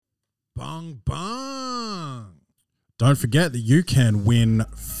Bung bung. Don't forget that you can win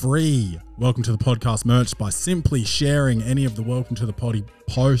free Welcome to the Podcast merch by simply sharing any of the Welcome to the Potty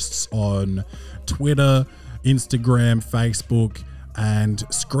posts on Twitter, Instagram, Facebook, and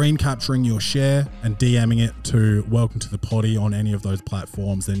screen capturing your share and DMing it to Welcome to the Potty on any of those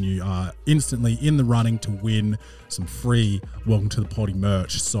platforms. Then you are instantly in the running to win some free Welcome to the Potty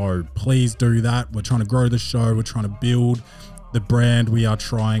merch. So please do that. We're trying to grow the show. We're trying to build the brand. We are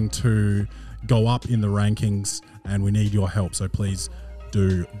trying to go up in the rankings and we need your help. So please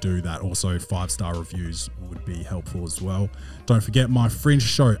do that. Also, 5-star reviews would be helpful as well. Don't forget my fringe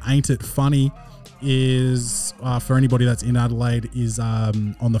show, Ain't It Funny, is for anybody that's in Adelaide, is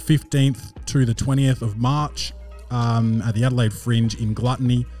on the 15th to the 20th of March at the Adelaide Fringe in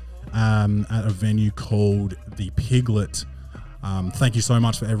Gluttony at a venue called the Piglet. Thank you so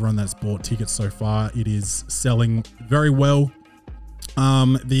much for everyone that's bought tickets so far. It is selling very well.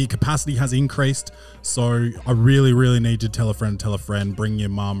 The capacity has increased, so I really need you to tell a friend, bring your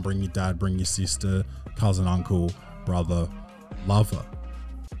mum, bring your dad, bring your sister, cousin, uncle, brother, lover.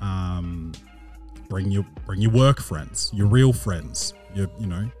 Bring your work friends, your real friends,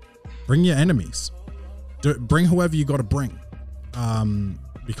 bring your enemies. Bring whoever you got to bring.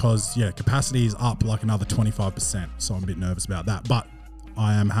 Because capacity is up like another 25%, so I'm a bit nervous about that, but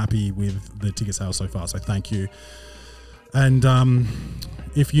I am happy with the ticket sales so far, so thank you. And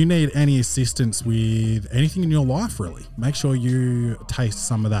if you need any assistance with anything in your life, really, make sure you taste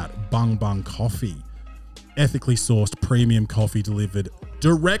some of that Bung Bung coffee. Ethically sourced premium coffee delivered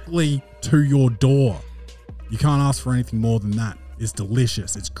directly to your door. You can't ask for anything more than that. It's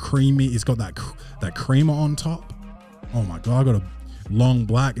delicious. It's creamy. It's got that creamer on top. Oh my God, I got a long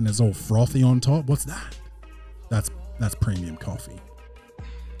black and it's all frothy on top. What's that? That's premium coffee.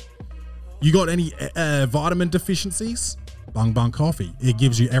 You got any vitamin deficiencies? Bung Bung coffee. It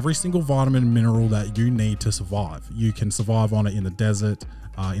gives you every single vitamin and mineral that you need to survive. You can survive on it in the desert,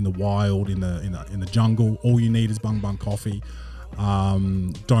 in the wild, in the jungle. All you need is Bung Bung coffee.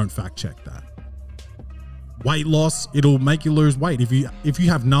 Don't fact check that. Weight loss, it'll make you lose weight. If you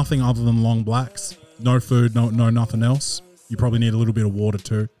have nothing other than long blacks, no food, no nothing else, you probably need a little bit of water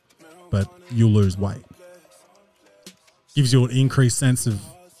too, but you'll lose weight. Gives you an increased sense of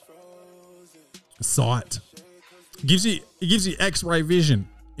sight. It gives you X-ray vision,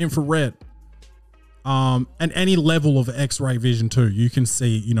 infrared, and any level of X-ray vision too. You can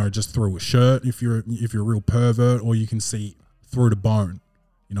see, just through a shirt if you're a real pervert, or you can see through the bone,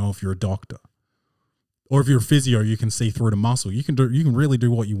 if you're a doctor, or if you're a physio, you can see through the muscle. You can really do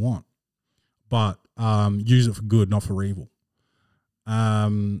what you want, but use it for good, not for evil.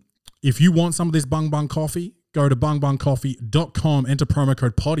 If you want some of this Bung Bung coffee, go to bungbungcoffee.com, enter promo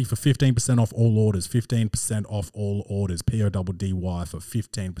code POTTY for 15% off all orders. 15% off all orders. PODDY for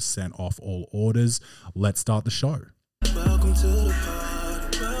 15% off all orders. Let's start the show. Welcome to the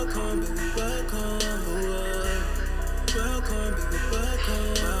party. Welcome, baby, welcome. Welcome, baby,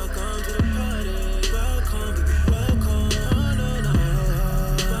 welcome. Welcome to the party. Welcome, baby, welcome.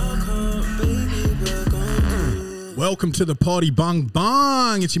 Welcome, baby, welcome. Welcome to the party, Bung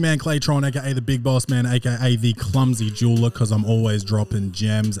Bung. It's your man Claytron, aka the Big Boss Man, aka the Clumsy Jeweler, because I'm always dropping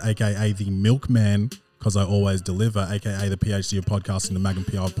gems, aka the Milkman, because I always deliver, aka the PhD of podcasting, the Magnum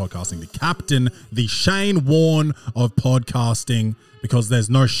PI of podcasting, the Captain, the Shane Warne of podcasting, because there's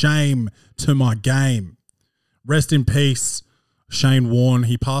no shame to my game. Rest in peace, Shane Warne.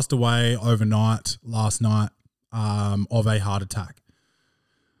 He passed away overnight, last night, of a heart attack.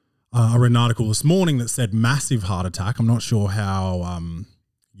 I read an article this morning that said massive heart attack. I'm not sure how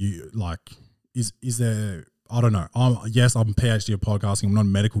is there, I don't know. Yes, I'm a PhD of podcasting. I'm not a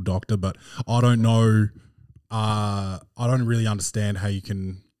medical doctor, but I don't know. I don't really understand how you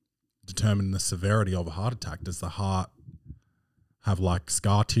can determine the severity of a heart attack. Does the heart have like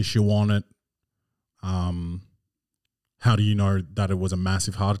scar tissue on it? How do you know that it was a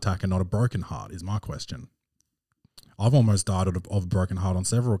massive heart attack and not a broken heart is my question. I've almost died of a broken heart on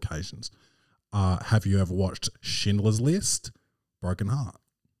several occasions. Have you ever watched Schindler's List? Broken heart.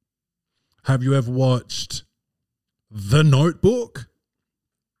 Have you ever watched The Notebook?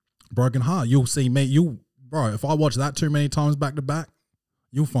 Broken heart. You'll see me. Bro, if I watch that too many times back to back,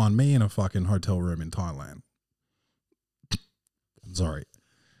 you'll find me in a fucking hotel room in Thailand. I'm sorry.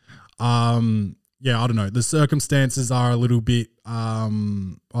 Yeah, I don't know. The circumstances are a little bit, I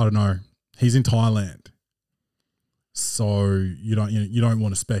don't know. He's in Thailand. So you don't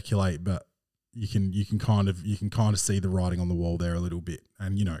want to speculate, but you can kind of see the writing on the wall there a little bit.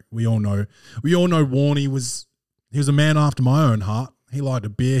 And we all know Warne, he was a man after my own heart. He liked a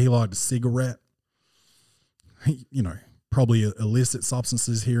beer, he liked a cigarette. He, probably illicit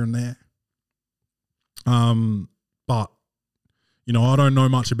substances here and there. But you know, I don't know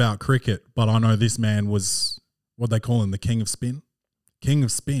much about cricket, but I know this man was what they call him, the king of spin. King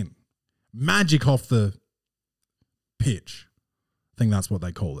of spin. Magic off the pitch. I think that's what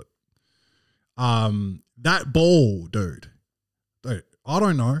they call it. That ball, dude, I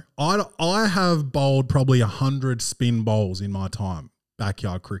don't know. I have bowled probably 100 spin bowls in my time,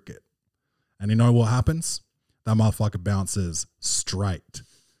 backyard cricket. And you know what happens? That motherfucker bounces straight.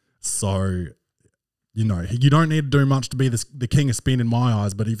 So, you know, you don't need to do much to be the king of spin in my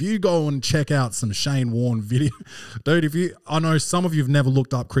eyes. But if you go and check out some Shane Warne video, dude, I know some of you have never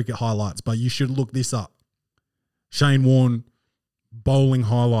looked up cricket highlights, but you should look this up. Shane Warne bowling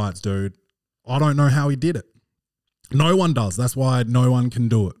highlights, dude. I don't know how he did it. No one does. That's why no one can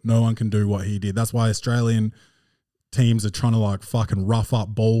do it. No one can do what he did. That's why Australian teams are trying to like fucking rough up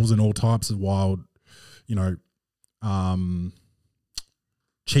balls and all types of wild, you know,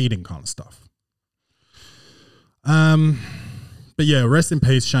 cheating kind of stuff. But yeah, rest in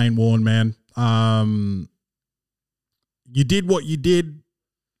peace, Shane Warne, man. You did what you did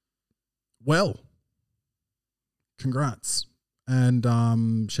well. Congrats. And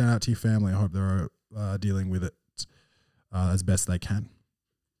shout out to your family. I hope they're dealing with it as best they can.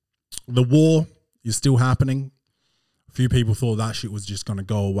 The war is still happening. A few people thought that shit was just going to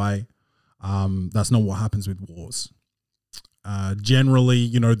go away. That's not what happens with wars. Generally,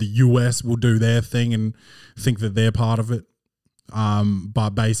 you know, the US will do their thing and think that they're part of it. But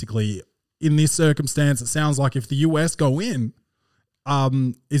basically, in this circumstance, it sounds like if the US go in,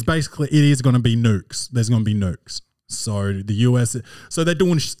 it is going to be nukes. There's going to be nukes. So the US, so they're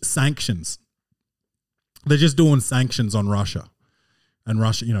doing sanctions. They're just doing sanctions on Russia. And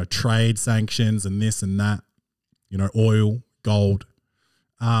Russia, you know, trade sanctions and this and that, you know, oil, gold,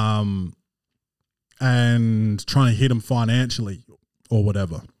 and trying to hit them financially or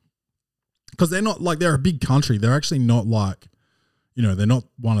whatever. Because they're not like, they're a big country. They're actually not like, you know, they're not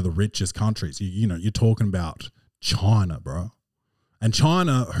one of the richest countries. You know, you're talking about China, bro. And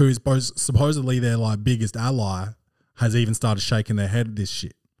China, who is supposedly their like biggest ally, has even started shaking their head at this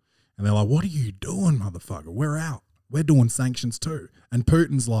shit. And they're like, what are you doing, motherfucker? We're out. We're doing sanctions too. And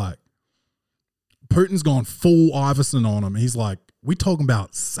Putin's gone full Iverson on him. He's like, we talking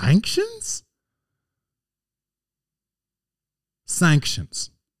about sanctions?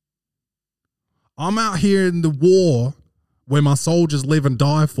 Sanctions. I'm out here in the war where my soldiers live and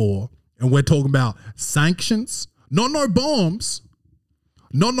die for, and we're talking about sanctions? Not no bombs.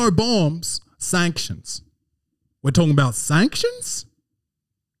 Not no bombs. Sanctions. We're talking about sanctions?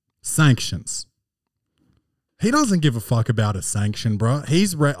 Sanctions. He doesn't give a fuck about a sanction, bro.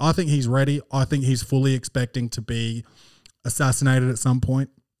 I think he's ready. I think he's fully expecting to be assassinated at some point.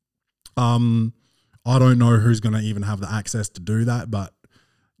 I don't know who's going to even have the access to do that, but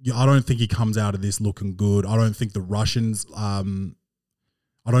I don't think he comes out of this looking good. I don't think the Russians are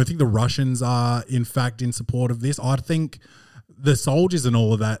in fact in support of this. I think the soldiers and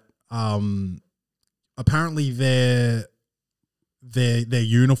all of that, apparently their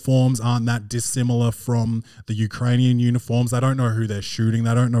uniforms aren't that dissimilar from the Ukrainian uniforms. They don't know who they're shooting.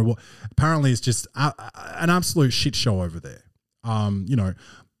 They don't know what. Apparently, it's just an absolute shit show over there. You know,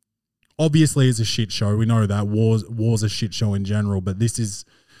 obviously it's a shit show. We know that war's a shit show in general, but this is,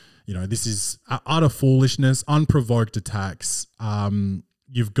 you know, this is utter foolishness, unprovoked attacks.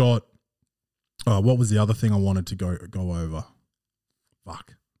 You've got what was the other thing I wanted to go over?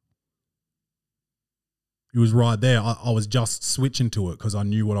 Fuck. It was right there. I was just switching to it because I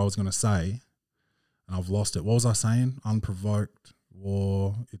knew what I was going to say, and I've lost it. What was I saying? Unprovoked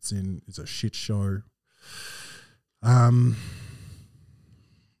war. It's a shit show. Well,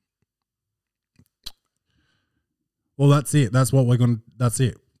 that's it. That's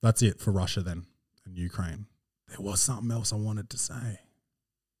it. That's it for Russia then and Ukraine. There was something else I wanted to say.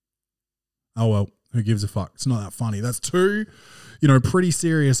 Oh well, who gives a fuck? It's not that funny. That's two, you know, pretty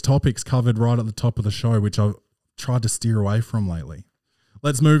serious topics covered right at the top of the show, which I've tried to steer away from lately.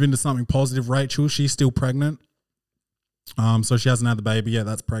 Let's move into something positive. Rachel, she's still pregnant. So she hasn't had the baby yet.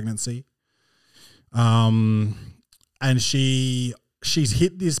 That's pregnancy. And she's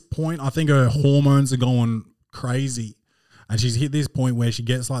hit this point. I think her hormones are going crazy. And she's hit this point where she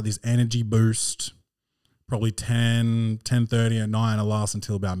gets like this energy boost, probably 10:30 at night, and it lasts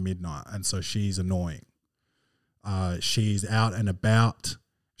until about midnight. And so she's annoying. She's out and about.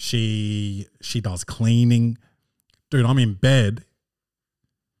 She does cleaning. Dude, I'm in bed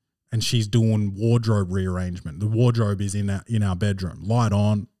and she's doing wardrobe rearrangement. The wardrobe is in our bedroom. Light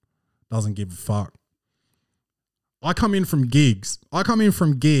on. Doesn't give a fuck. I come in from gigs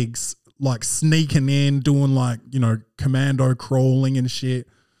like sneaking in, doing like, you know, commando crawling and shit.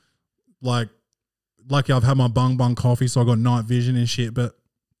 Like lucky I've had my bung coffee, so I got night vision and shit, but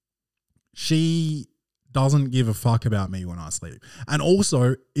she doesn't give a fuck about me when I sleep. And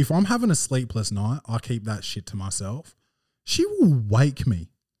also, if I'm having a sleepless night, I keep that shit to myself. She will wake me.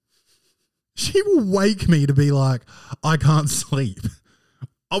 She will wake me to be like, I can't sleep.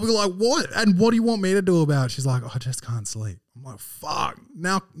 I'll be like, what? And what do you want me to do about it? She's like, I just can't sleep. I'm like, fuck.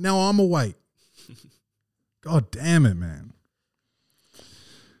 Now I'm awake. God damn it, man.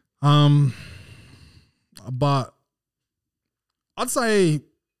 But I'd say,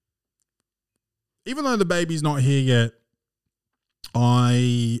 even though the baby's not here yet,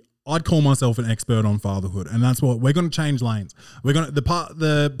 I'd call myself an expert on fatherhood, and that's what we're going to change lanes. We're going to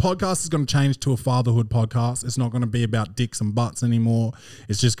the podcast is going to change to a fatherhood podcast. It's not going to be about dicks and butts anymore.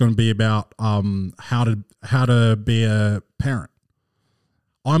 It's just going to be about how to be a parent.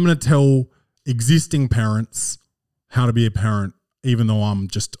 I'm going to tell existing parents how to be a parent, even though I'm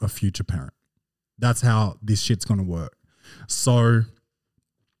just a future parent. That's how this shit's going to work. So,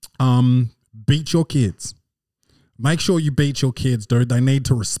 beat your kids. Make sure you beat your kids, dude. They need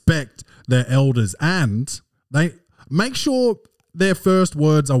to respect their elders, and they make sure their first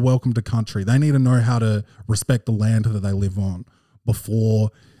words are welcome to country. They need to know how to respect the land that they live on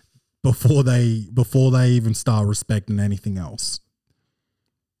before they even start respecting anything else.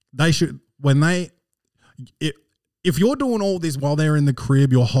 They should, if you're doing all this while they're in the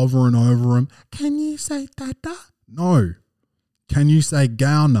crib, you're hovering over them. Can you say tata? No. Can you say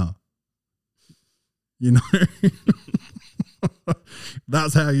gauna? You know,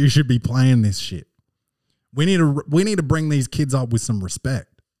 that's how you should be playing this shit. We need to bring these kids up with some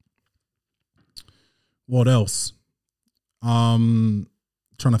respect. What else? Trying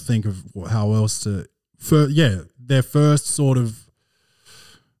to think of how else to. Their first sort of.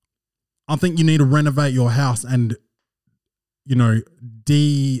 I think you need to renovate your house and, you know,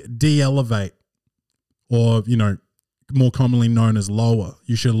 de-elevate, or, you know, more commonly known as lower.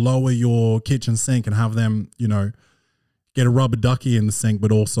 You should lower your kitchen sink and have them, you know, get a rubber ducky in the sink, but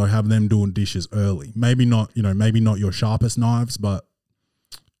also have them doing dishes early. Maybe not your sharpest knives, but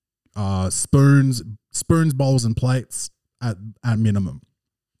spoons, bowls, and plates at minimum.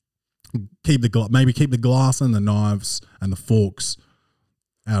 Keep the glass and the knives and the forks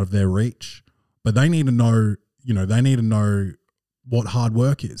out of their reach. But they need to know, what hard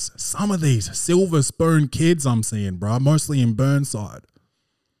work is. Some of these silver spoon kids I'm seeing, bro, mostly in Burnside,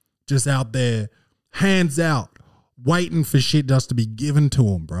 just out there, hands out, waiting for shit just to be given to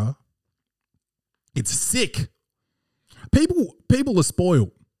them, bro. It's sick. People are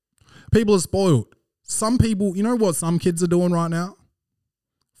spoiled. People are spoiled. Some people, you know what some kids are doing right now?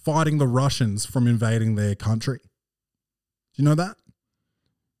 Fighting the Russians from invading their country. Do you know that?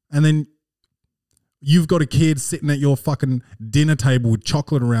 And then you've got a kid sitting at your fucking dinner table with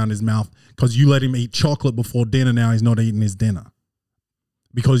chocolate around his mouth because you let him eat chocolate before dinner. Now he's not eating his dinner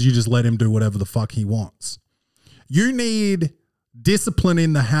because you just let him do whatever the fuck he wants. You need discipline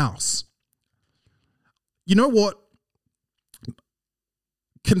in the house. You know what?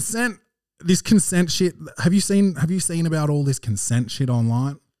 This consent shit. Have you seen about all this consent shit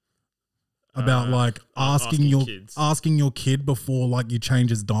online? About like asking your kid before like you change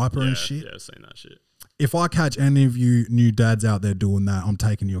his diaper and shit. Yeah, I've seen that shit. If I catch any of you new dads out there doing that, I'm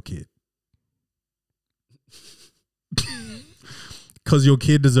taking your kid. Because your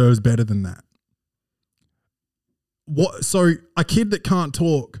kid deserves better than that. What? So a kid that can't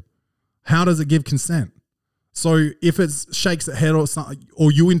talk, how does it give consent? So if it shakes its head or something,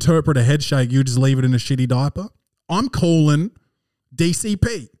 or you interpret a head shake, you just leave it in a shitty diaper. I'm calling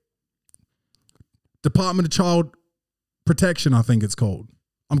DCP. Department of Child Protection, I think it's called.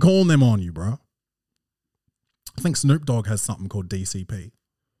 I'm calling them on you, bro. I think Snoop Dogg has something called DCP.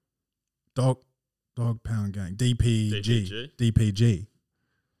 Dog Pound Gang. DPG. DPG.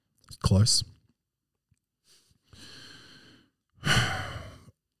 Close.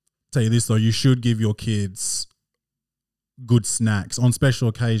 Tell you this though, you should give your kids good snacks on special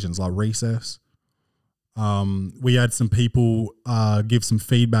occasions like recess. We had some people give some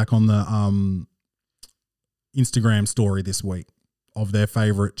feedback on the Instagram story this week of their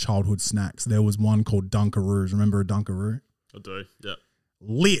favorite childhood snacks. There was one called Dunkaroos. Remember a Dunkaroo? I do, yeah.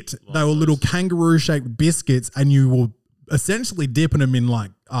 Lit. They were little kangaroo shaped biscuits, and you were essentially dipping them in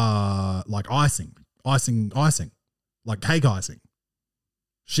like icing, like cake icing.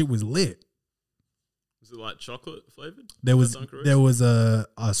 Shit was lit. Was it like chocolate flavored? There was a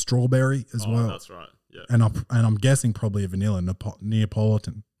strawberry as well. That's right. Yeah. And I'm guessing probably a vanilla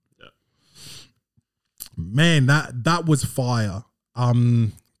Neapolitan. Yeah. Man, that was fire.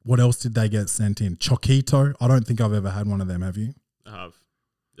 What else did they get sent in? Choquito. I don't think I've ever had one of them. Have you? I have.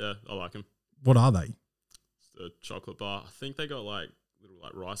 Yeah, I like them. What are they? It's a chocolate bar. I think they got like little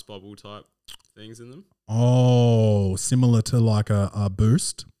like rice bubble type things in them. Oh, similar to like a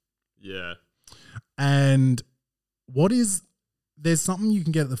Boost. Yeah. And there's something you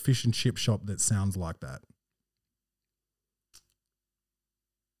can get at the fish and chip shop that sounds like that.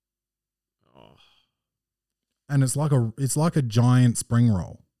 Oh, And it's like a giant spring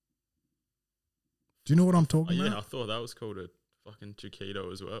roll. Do you know what I'm talking yeah. I about? thought that was called a fucking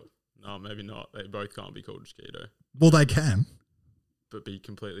chiquito as well. No, maybe not. They both can't be called chiquito, Well, they can, but be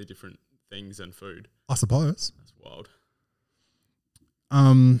completely different things and food. I suppose. That's wild.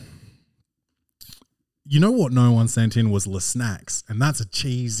 You know what no one sent in was Le Snacks, and that's a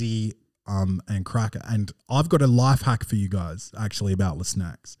cheesy and cracker. And I've got a life hack for you guys actually about Le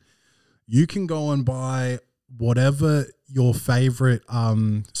Snacks. You can go and buy whatever your favorite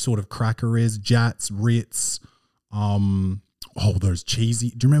sort of cracker is, Jats, Ritz, those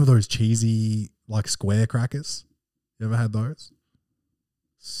cheesy. Do you remember those cheesy like square crackers? You ever had those?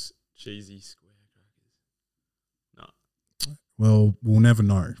 Cheesy square crackers. No. Well, we'll never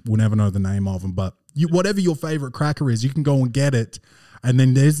know. We'll never know the name of them. But whatever your favorite cracker is, you can go and get it. And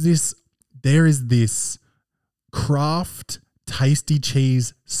then there is this Kraft tasty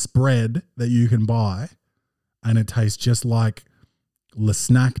cheese spread that you can buy, and it tastes just like Le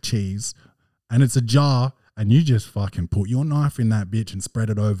Snack cheese. And it's a jar, and you just fucking put your knife in that bitch and spread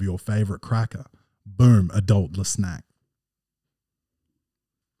it over your favorite cracker. Boom, adult Le Snack.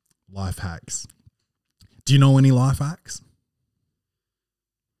 Life hacks. Do you know any life hacks?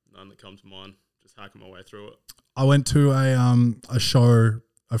 None that come to mind. Just hacking my way through it. I went to a show.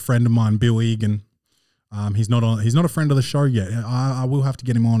 A friend of mine, Bill Egan. He's not a friend of the show yet. I will have to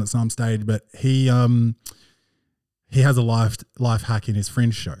get him on at some stage. But he has a life hack in his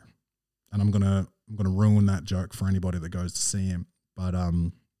Fringe show, and I'm gonna ruin that joke for anybody that goes to see him. But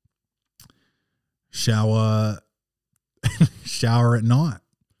shower at night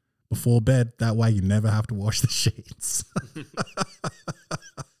before bed. That way you never have to wash the sheets.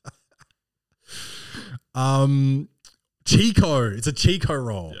 Chico. It's a Chico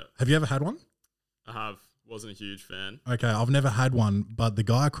roll. Yeah. Have you ever had one? I have. Wasn't a huge fan. Okay, I've never had one, but the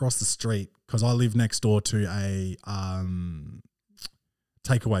guy across the street, because I live next door to a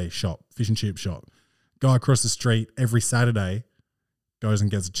takeaway shop, fish and chip shop. Guy across the street every Saturday goes and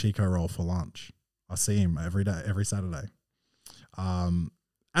gets a Chico roll for lunch. I see him every day, every Saturday. And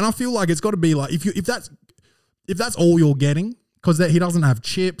I feel like it's got to be like if that's all you're getting, because he doesn't have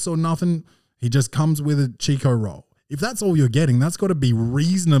chips or nothing, he just comes with a Chico roll. If that's all you're getting, that's got to be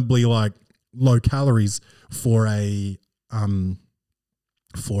reasonably like low calories for a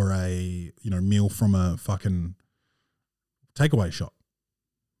meal from a fucking takeaway shop.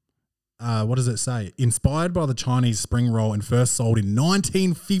 What does it say? Inspired by the Chinese spring roll and first sold in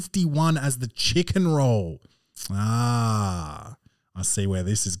 1951 as the chicken roll. I see where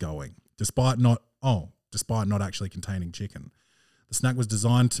this is going. Despite not actually containing chicken. The snack was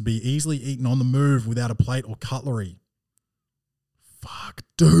designed to be easily eaten on the move without a plate or cutlery. Fuck,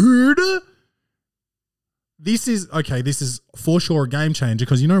 dude. This is for sure a game changer,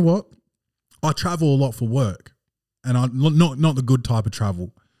 because you know what? I travel a lot for work, and I not the good type of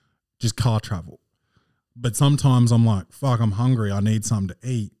travel, just car travel. But sometimes I'm like, fuck, I'm hungry. I need something to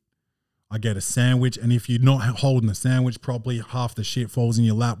eat. I get a sandwich, and if you're not holding the sandwich properly, half the shit falls in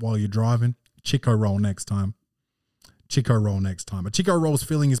your lap while you're driving. Chico roll next time. Chico roll next time. A Chico roll's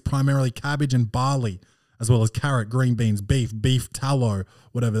filling is primarily cabbage and barley, as well as carrot, green beans, beef tallow,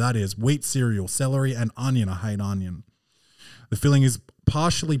 whatever that is, wheat cereal, celery, and onion. I hate onion. The filling is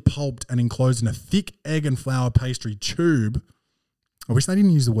partially pulped and enclosed in a thick egg and flour pastry tube. I wish they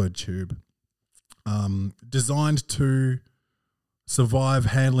didn't use the word tube. Designed to survive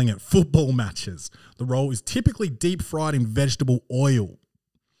handling at football matches. The roll is typically deep fried in vegetable oil.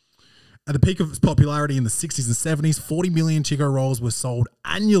 At the peak of its popularity in the 60s and 70s, 40 million Chico rolls were sold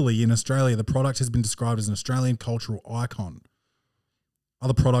annually in Australia. The product has been described as an Australian cultural icon.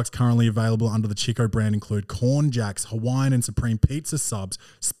 Other products currently available under the Chico brand include Corn Jacks, Hawaiian and Supreme pizza subs,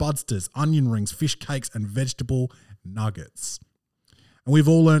 Spudsters, onion rings, fish cakes, and vegetable nuggets. And we've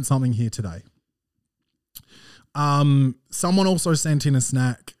all learned something here today. Someone also sent in a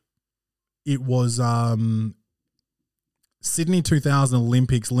snack. It was Sydney 2000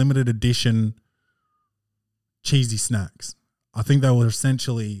 Olympics limited edition cheesy snacks. I think they were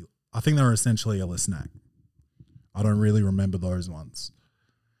essentially a Le Snack. I don't really remember those ones.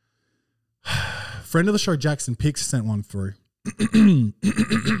 Friend of the show Jackson Pix sent one through.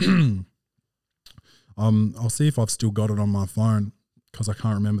 I'll see if I've still got it on my phone, because I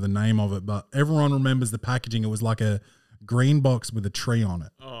can't remember the name of it, but everyone remembers the packaging. It was like a green box with a tree on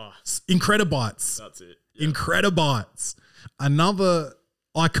it. Oh, Incredibites. That's it. Yeah. Incredibites. Another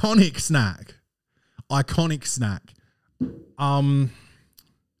iconic snack. Iconic snack.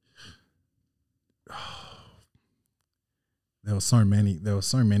 There were so many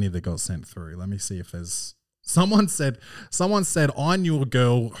that got sent through. Let me see if there's someone said I knew a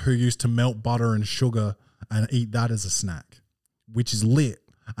girl who used to melt butter and sugar and eat that as a snack, which is lit.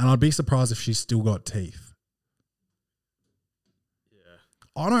 And I'd be surprised if she's still got teeth. Yeah.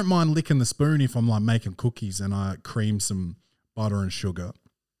 I don't mind licking the spoon if I'm like making cookies and I cream some butter and sugar.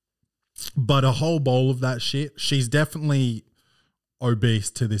 But a whole bowl of that shit, she's definitely obese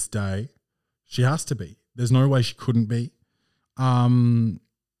to this day. She has to be. There's no way she couldn't be.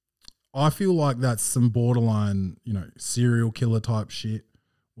 I feel like that's some borderline, serial killer type shit.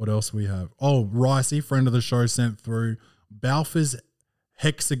 What else we have? Oh, Ricey, friend of the show, sent through Balfour's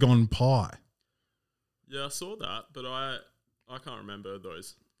hexagon pie. Yeah, I saw that, but I can't remember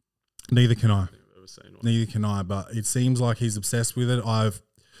those. Neither can I. I think I've ever seen one. Neither can I, but it seems like he's obsessed with it. I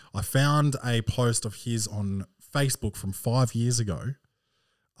found a post of his on Facebook from 5 years ago,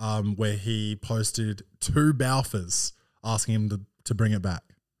 where he posted 2 Balfours asking him to bring it back.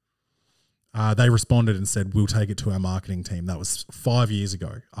 They responded and said, we'll take it to our marketing team. That was 5 years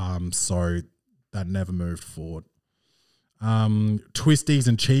ago. So that never moved forward. Twisties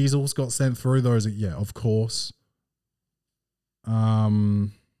and Cheezels got sent through. Those, yeah, of course.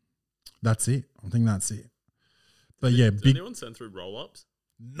 That's it. I think that's it. But yeah, Did anyone send through roll-ups?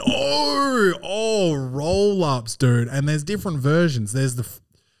 No. Oh, roll-ups, dude. And there's different versions. There's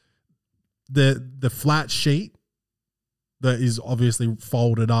the flat sheet that is obviously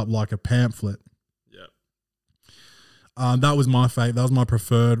folded up like a pamphlet. Yeah. That was my fave. That was my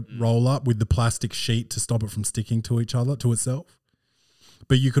preferred roll-up with the plastic sheet to stop it from sticking to itself.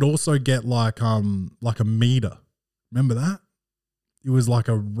 But you could also get like a meter. Remember that? It was like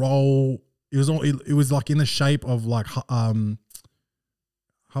a roll. It was like in the shape of like Hubba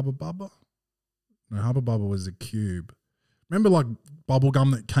Bubba. No, Hubba Bubba was a cube. Remember like bubble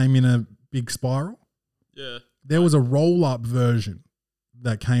gum that came in a big spiral? Yeah. There was a roll-up version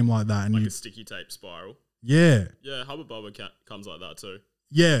that came like that. And Like a sticky tape spiral. Yeah. Yeah, Hubba Bubba comes like that too.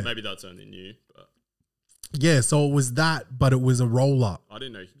 Yeah. Maybe that's only new, but Yeah, so it was that, but it was a roll-up. I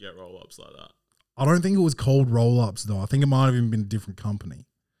didn't know you could get roll-ups like that. I don't think it was called roll-ups though. I think it might have even been a different company.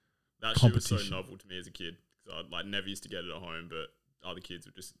 That shit was so Competition. novel to me as a kid. Because I never used to get it at home, but other kids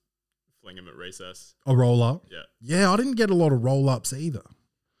would just fling them at recess. A roll-up? Yeah. Yeah, I didn't get a lot of roll-ups either.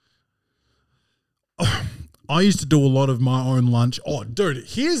 I used to do a lot of my own lunch. Oh, dude,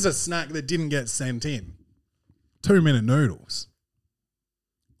 here's a snack that didn't get sent in. 2-minute noodles.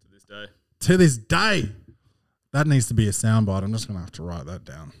 To this day. To this day. That needs to be a soundbite. I'm just going to have to write that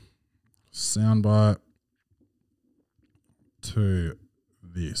down. Soundbite to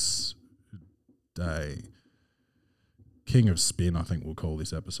this day. King of Spin, I think we'll call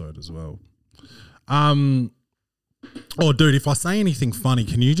this episode as well. Oh, dude, if I say anything funny,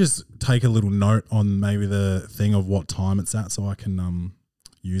 can you just take a little note on maybe the thing of what time it's at so I can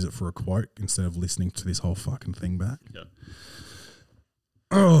use it for a quote instead of listening to this whole fucking thing back? Yeah.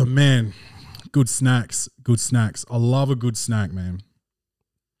 Oh, man. Good snacks. Good snacks. I love a good snack, man.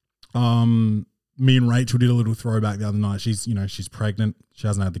 Me and Rachel did a little throwback the other night. She's pregnant. She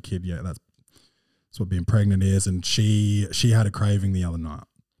hasn't had the kid yet. That's what being pregnant is. And she had a craving the other night.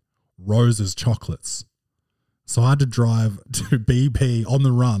 Rose's chocolates. So I had to drive to BP on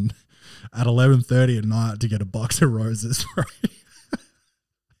the run at 11:30 at night to get a box of Roses.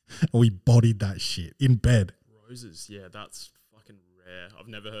 And we bodied that shit in bed. Roses. Yeah, that's fucking rare. I've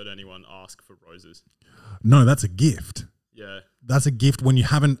never heard anyone ask for roses. No, that's a gift. Yeah. That's a gift when you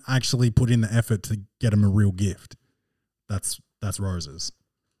haven't actually put in the effort to get them a real gift. That's roses.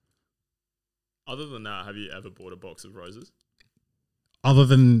 Other than that, have you ever bought a box of roses? Other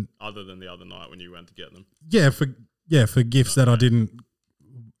than The other night when you went to get them? for gifts that I didn't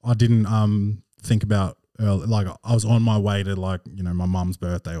think about early. Like I was on my way to my mum's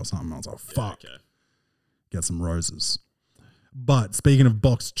birthday or something. I was like, fuck, Yeah, okay. get some roses. But speaking of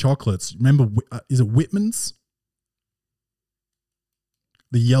boxed chocolates, remember, is it Whitman's?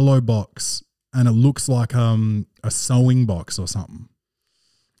 The yellow box, and it looks like a sewing box or something.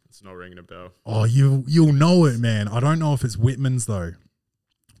 It's not ringing a bell. Oh, you'll know it, man. I don't know if it's Whitman's though.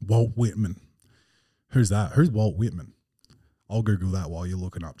 Walt Whitman. Who's that? Who's Walt Whitman? I'll Google that while you're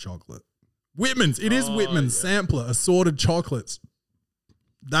looking up chocolate. Whitman's. It is Whitman's sampler, assorted chocolates.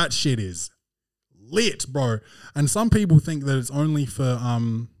 That shit is lit, bro. And some people think that it's only for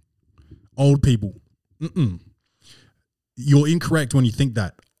old people. You're incorrect when you think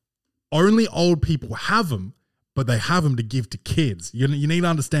that. Only old people have them, but they have them to give to kids. You need to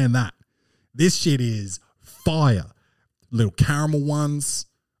understand that. This shit is fire. Little caramel ones.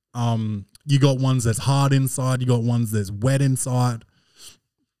 You got ones that's hard inside. You got ones that's wet inside.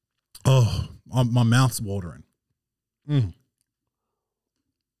 Oh, my mouth's watering. Yeah,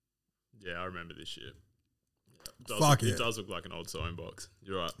 I remember this shit. Fuck It yeah. does look like an old sewing box.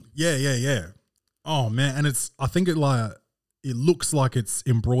 You're right. Yeah. Oh man, and I think it looks like it's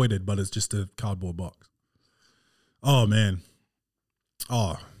embroidered, but it's just a cardboard box. Oh man.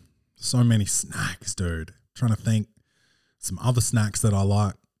 Oh, so many snacks, dude. Trying to think some other snacks that I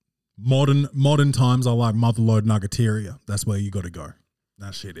like. Modern times, I like Motherlode Nuggeteria. That's where you got to go.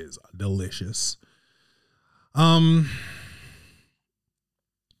 That shit is delicious. Do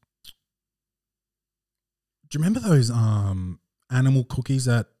you remember those animal cookies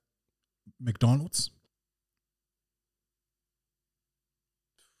at McDonald's?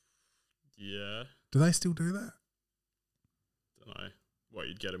 Yeah. Do they still do that? Don't know. What,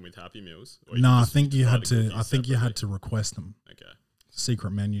 you'd get them with Happy Meals? Or you No, I just think you buy had the to. cookies I think you had separately? to request them. Okay.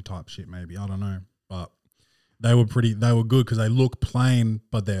 Secret menu type shit, maybe. I don't know, but they were good because they look plain,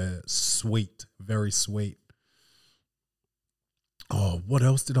 but they're sweet, very sweet. Oh, what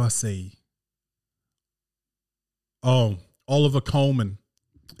else did I see? Oh, Oliver Coleman.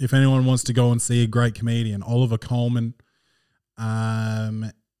 If anyone wants to go and see a great comedian, Oliver Coleman.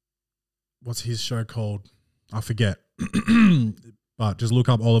 What's his show called? I forget. But just look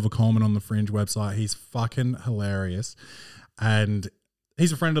up Oliver Coleman on the Fringe website. He's fucking hilarious. And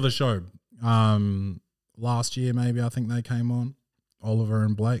he's a friend of the show. Last year, maybe, I think they came on, Oliver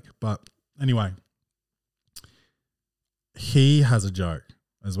and Blake. But anyway, he has a joke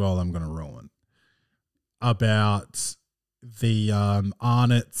as well I'm going to ruin about the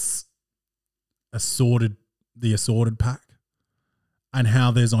Arnott's assorted pack and how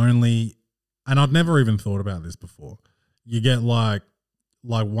there's only, and I'd never even thought about this before. You get like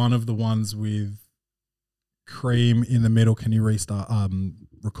one of the ones with cream in the middle. Can you restart?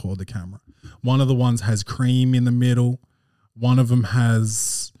 Record the camera. One of the ones has cream in the middle. One of them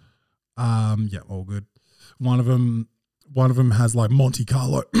has, yeah, all good. One of them has like Monte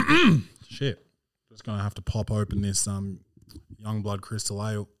Carlo. Shit, just gonna have to pop open this Youngblood Crystal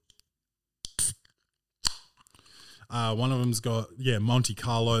Ale. One of them's got Monte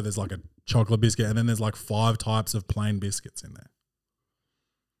Carlo. There's like a chocolate biscuit, and then there's like 5 types of plain biscuits in there.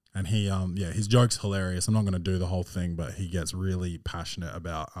 And he, his joke's hilarious. I'm not going to do the whole thing, but he gets really passionate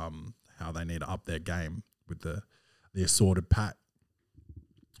about how they need to up their game with the assorted pack.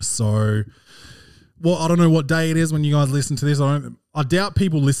 So, well, I don't know what day it is when you guys listen to this. I doubt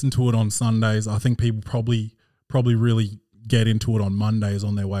people listen to it on Sundays. I think people probably really get into it on Mondays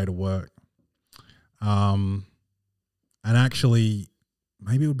on their way to work. And actually,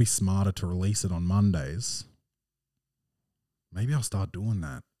 maybe it would be smarter to release it on Mondays. Maybe I'll start doing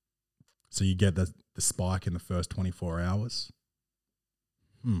that. So you get the spike in the first 24 hours.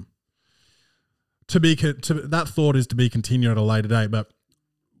 That thought is to be continued at a later date, but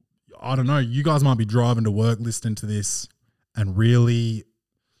I don't know. You guys might be driving to work listening to this and really,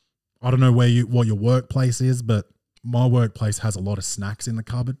 I don't know what your workplace is, but my workplace has a lot of snacks in the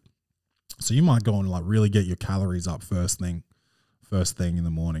cupboard. So you might go and like really get your calories up first thing in the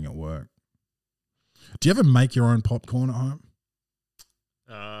morning at work. Do you ever make your own popcorn at home?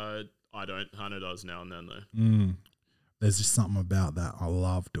 I don't. Hannah does now and then though. There's just something about that I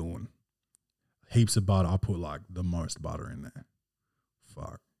love doing. Heaps of butter. I put like the most butter in there.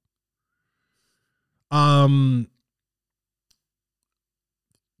 Fuck.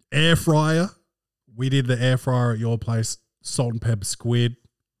 Air fryer. We did the air fryer at your place. Salt and pepper squid.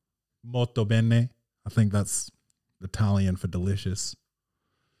 Molto bene. I think that's Italian for delicious.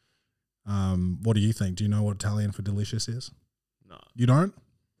 What do you think? Do you know what Italian for delicious is? No. You don't?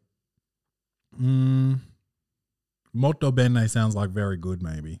 Molto bene sounds like very good,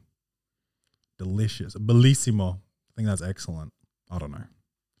 maybe. Delicious. Bellissimo. I think that's excellent. I don't know.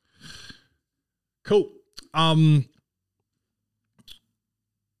 Cool.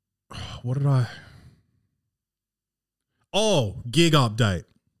 What did I... Oh, gig update.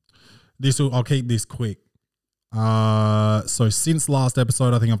 I'll keep this quick. So since last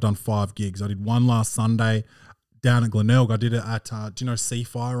episode, I think I've done 5 gigs. I did one last Sunday down at Glenelg. I did it at, do you know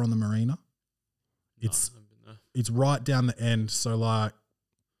Seafire on the Marina? It's right down the end. So like,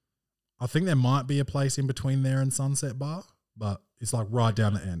 I think there might be a place in between there and Sunset Bar, but it's like right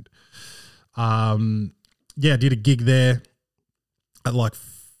down the end. I did a gig there at like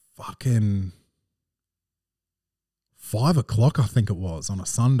fucking 5 o'clock, I think it was, on a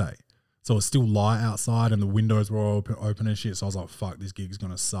Sunday. So it's still light outside and the windows were open and shit. So I was like, fuck, this gig's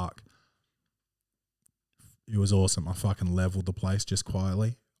going to suck. It was awesome. I fucking leveled the place just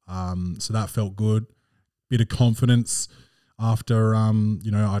quietly. So that felt good. Bit of confidence after,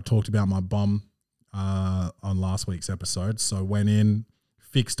 I talked about my bum on last week's episode. So went in,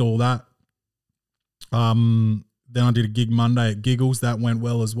 fixed all that. Then I did a gig Monday at Giggles. That went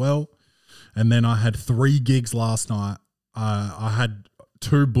well as well. And then I had 3 gigs last night. I had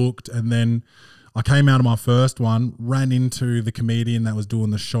 2 booked, and then I came out of my first one, ran into the comedian that was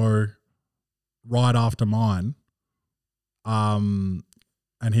doing the show right after mine. And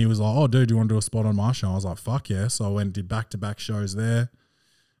he was like, "Oh, dude, do you want to do a spot on my show?" I was like, "Fuck yeah." So I went and did back-to-back shows there.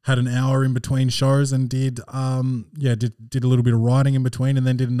 Had an hour in between shows and did a little bit of writing in between, and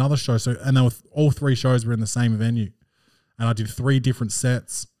then did another show. So, and they were all 3 shows were in the same venue. And I did 3 different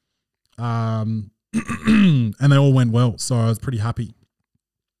sets. And they all went well. So I was pretty happy.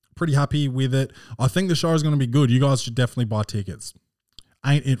 Pretty happy with it. I think the show is going to be good. You guys should definitely buy tickets.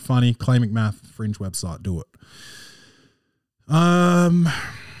 Ain't it funny? Clay McMath Fringe website. Do it.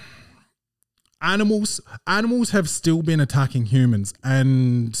 Animals have still been attacking humans,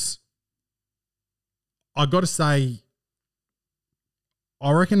 and I got to say,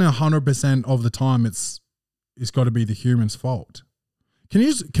 I reckon 100% of the time it's got to be the human's fault. Can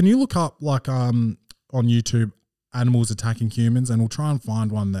you look up like on YouTube animals attacking humans, and we'll try and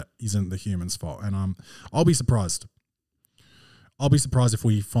find one that isn't the human's fault, and I'll be surprised. I'll be surprised if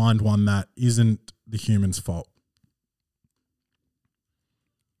we find one that isn't the human's fault.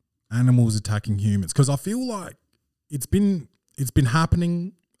 Animals attacking humans, because I feel like it's been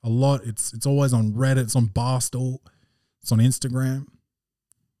happening a lot. It's always on Reddit, it's on Barstool, it's on Instagram.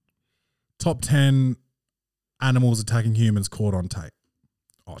 Top 10 animals attacking humans caught on tape.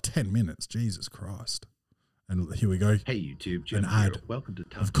 Oh, 10 minutes, Jesus Christ! And here we go. Hey YouTube, Jim An here. ad, Welcome to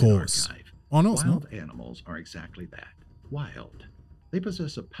Tough of course. Archive. Oh no, it's not. Wild animals are exactly that. Wild. They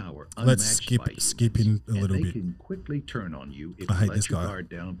possess a power Let's unmatched by skip humans, in a little and bit. they can quickly turn on you if I you hate let this your guy. guard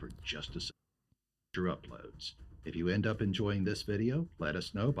down for just a second. Your uploads. If you end up enjoying this video, let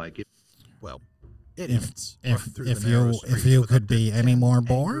us know by giving. Well, idiots. if run through the you- narrow if streets you with could up to be any 10 more angered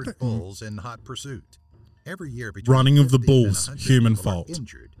bored. bulls in hot pursuit. Every year, between Running of the 50 and bulls, 100 human people are fault.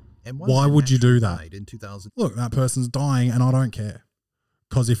 injured, and one Why man would you do actually that? died in 2000. Look, that person's dying, and I don't care.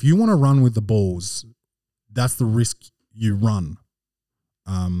 Because if you want to run with the bulls, that's the risk you run.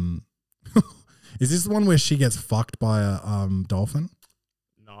 Is this the one where she gets fucked by a dolphin?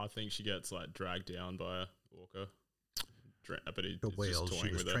 No, I think she gets like dragged down by a orca. But he's The just whales she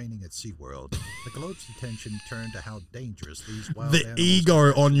toying was with her. training at SeaWorld, the globe's attention turned to how dangerous these wild The animals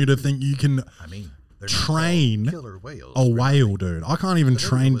ego can on you to actually think you can be. I mean, they're not train called killer whales a for whale, nothing. dude. I can't even The video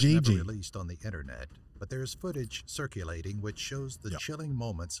train was never Gigi. released on the internet, but there is footage circulating which shows the Yep. chilling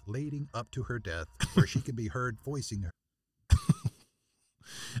moments leading up to her death, where she can be heard voicing her.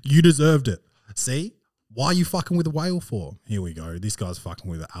 You deserved it. See? Why are you fucking with a whale for? Here we go. This guy's fucking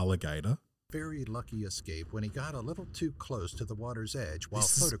with an alligator. Very lucky escape when he got a little too close to the water's edge while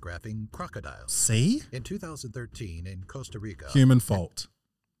This is- photographing crocodiles. See? In 2013 in Costa Rica, Human fault.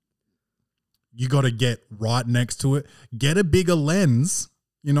 You got to get right next to it. Get a bigger lens,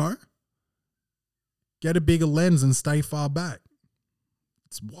 you know? Get a bigger lens and stay far back.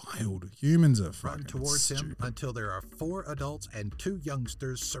 It's wild. Humans are fucking run towards him stupid. until there are 4 adults and 2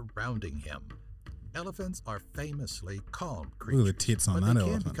 youngsters surrounding him. Elephants are famously calm creatures. Look at the tits on but that they can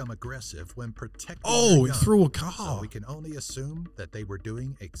elephant. become aggressive when protecting Oh, their it young. threw a So car. we can only assume that they were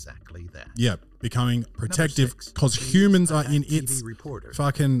doing exactly that. Yeah, becoming protective Number 6, because she's humans a are in TV its reporter.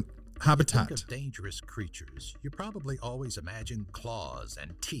 fucking When you habitat. think of dangerous creatures, you probably always imagine claws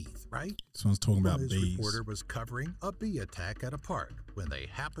and teeth, right? This one's talking Well, about this bees. reporter was covering a bee attack at a park when they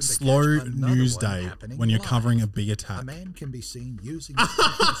happened to Slow catch another news one day happening when you're live. covering a bee A attack. man can be seen using his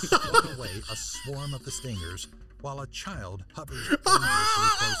teeth to swat away a swarm of the stingers while a child hovers dangerously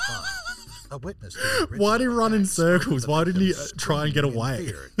close by. A witness to the Why did he original run in attack spoke circles? of the Why didn't he victim try and get screaming in away?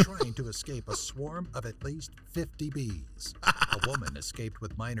 fear, trying to escape a swarm of at least 50 bees. A woman escaped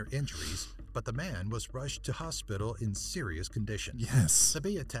with minor injuries, but the man was rushed to hospital in serious condition. Yes. The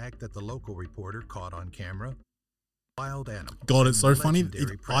bee attack that the local reporter caught on camera. Wild animals. God, it's so and funny.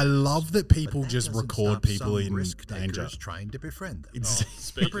 legendary I predators. love that But people that just doesn't record stop people some in risk danger. takers trying to befriend them. It's-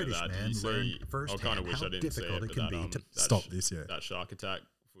 Speaking of British that, did man you see? learned I kind firsthand of wish how I didn't see difficult it, it but can that, be to that Stop this, yeah. that shark attack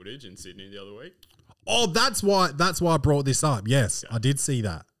footage in Sydney the other week. Oh, that's why I brought this up. Yes, Okay. I did see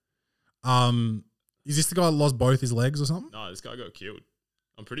that. Is this the guy that lost both his legs or something? No, this guy got killed.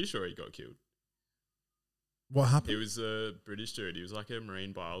 I'm pretty sure he got killed. What He happened? was a British dude. He was like a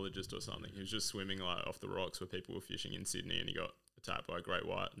marine biologist or something. He was just swimming like off the rocks where people were fishing in Sydney, and he got attacked by a great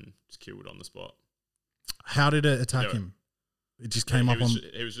white and just killed on the spot. How did it attack Yeah. him? It just came up on.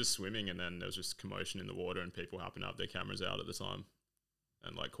 He was just swimming, and then there was just commotion in the water, and people happened to have their cameras out at the time,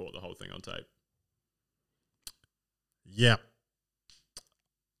 and like caught the whole thing on tape. Yeah.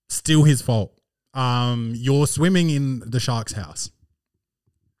 Still his fault. You're swimming in the shark's house.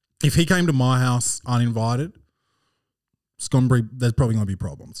 If he came to my house uninvited, there's probably going to be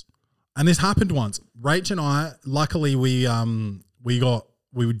problems. And this happened once. Rach and I, luckily, we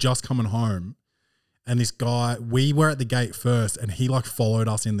were just coming home, and this guy, we were at the gate first, and he like followed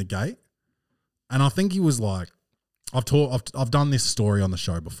us in the gate. And I think he was like, I've done this story on the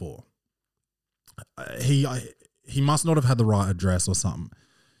show before. He must not have had the right address or something.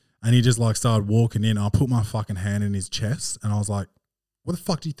 And he just like started walking in. I put my fucking hand in his chest, and I was like, what the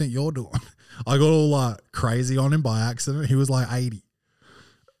fuck do you think you're doing? I got all like crazy on him by accident. He was like 80.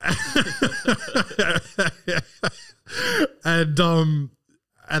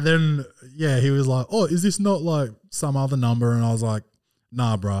 And then, yeah, he was like, oh, is this not like some other number? And I was like,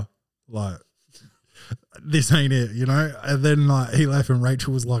 nah, bro. Like, this ain't it, you know? And then like he left, and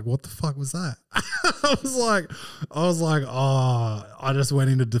Rachel was like, what the fuck was that? I was like, oh, I just went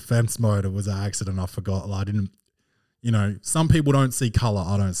into defense mode. It was an accident. I forgot. Like, I didn't, you know, some people don't see color.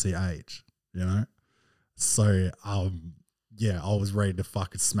 I don't see age, you know? So, yeah, I was ready to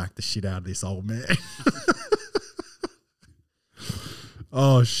fucking smack the shit out of this old man.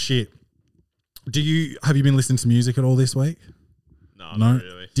 Oh shit! Have you been listening to music at all this week? No, not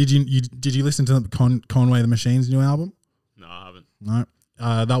really. Did you listen to Conway the Machine's new album? No, I haven't. No.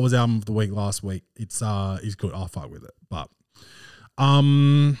 That was album of the week last week. It's good. I'll fuck with it. But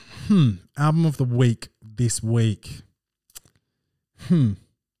album of the week this week.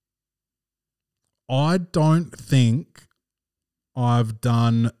 I don't think I've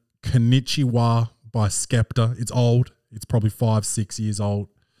done Konnichiwa by Skepta. It's old. It's probably 5-6 years old.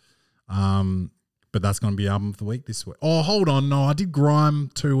 But that's going to be album of the week this week. Oh, hold on. No, I did Grime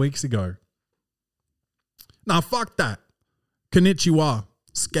 2 weeks ago. Nah, fuck that. Konnichiwa.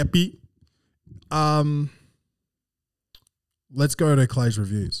 Skeppy. Let's go to Clay's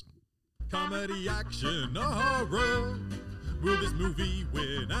reviews. Comedy, action, or horror. Will this movie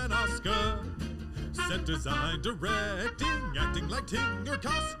win an Oscar? Set design, directing, acting, lighting, or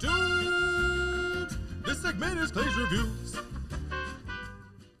costumes. This segment is Clay's reviews.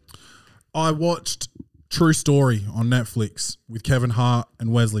 I watched True Story on Netflix with Kevin Hart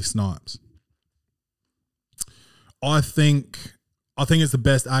and Wesley Snipes. I think it's the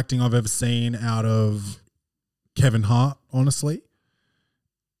best acting I've ever seen out of Kevin Hart, honestly.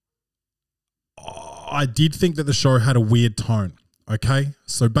 I did think that the show had a weird tone, okay?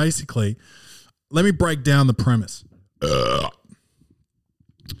 So basically, let me break down the premise.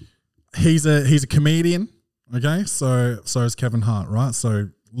 He's a comedian, okay? So is Kevin Hart, right? So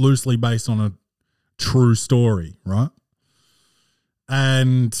loosely based on a true story, right?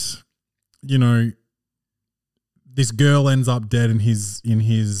 And you know, this girl ends up dead in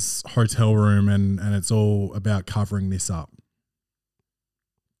his hotel room, and it's all about covering this up.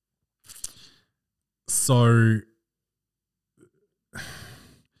 So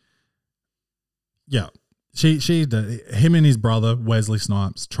yeah. Him and his brother Wesley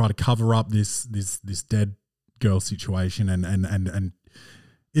Snipes try to cover up this dead girl situation, and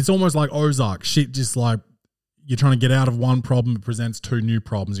it's almost like Ozark shit. Just like you're trying to get out of one problem, it presents 2 new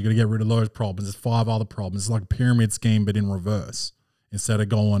problems. You got to get rid of those problems. There's 5 other problems. It's like a pyramid scheme, but in reverse. Instead of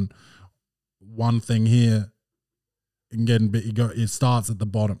going one thing here and getting bit, it starts at the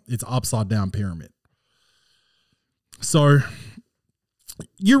bottom. It's upside down pyramid. So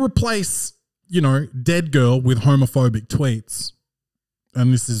you replace, you know, dead girl with homophobic tweets,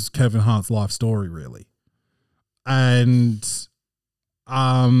 and this is Kevin Hart's life story, really. And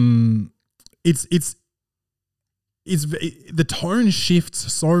it's the tone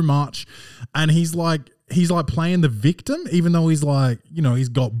shifts so much, and he's like playing the victim, even though he's like, you know, he's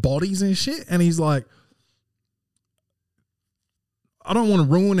got bodies and shit, and he's like, I don't want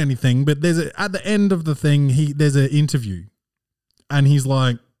to ruin anything, but at the end of the thing, there's an interview, and he's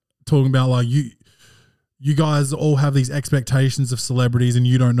like talking about like you guys all have these expectations of celebrities, and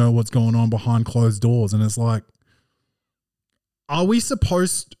you don't know what's going on behind closed doors, and it's like, are we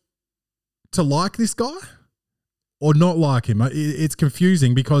supposed to like this guy or not like him? It's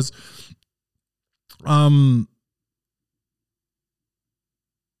confusing because, you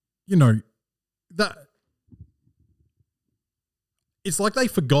know, that it's like they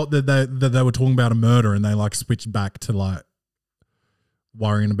forgot that they were talking about a murder, and they like switched back to like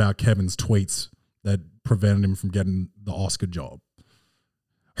worrying about Kevin's tweets that prevented him from getting the Oscar job.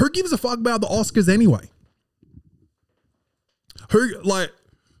 Who gives a fuck about the Oscars anyway? Who, like,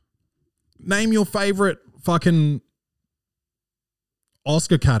 name your favorite fucking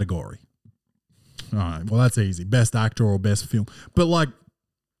Oscar category. All right, well that's easy. Best actor or best film. But like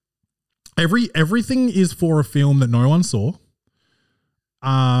everything is for a film that no one saw.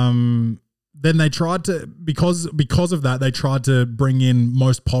 Then they tried to because of that they tried to bring in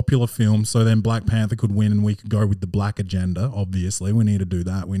most popular films, so then Black Panther could win and we could go with the black agenda. Obviously, we need to do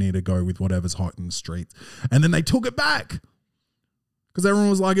that. We need to go with whatever's hot in the streets. And then they took it back because everyone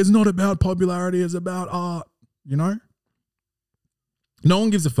was like, "It's not about popularity; it's about art." You know, no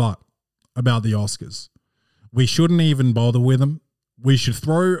one gives a fuck about the Oscars. We shouldn't even bother with them. We should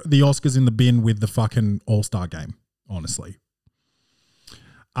throw the Oscars in the bin with the fucking All-Star game. Honestly.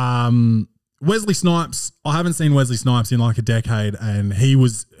 Wesley Snipes, I haven't seen Wesley Snipes in like a decade, and he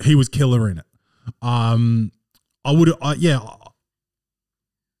was killer in it.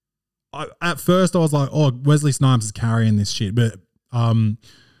 At first I was like, oh, Wesley Snipes is carrying this shit, but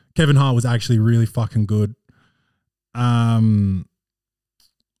Kevin Hart was actually really fucking good. I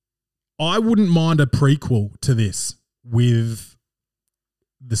wouldn't mind a prequel to this with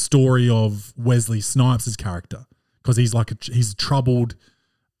the story of Wesley Snipes' character, because he's a troubled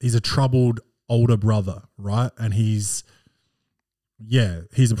older brother, right? And he's a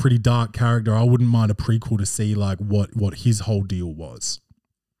pretty dark character. I wouldn't mind a prequel to see like what his whole deal was.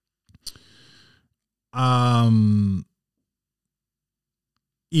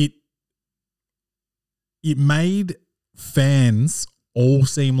 It made fans all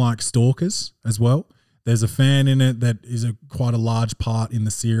seem like stalkers as well. There's a fan in it that is quite a large part in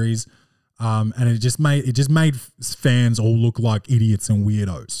the series. And it just made fans all look like idiots and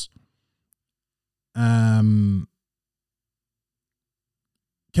weirdos.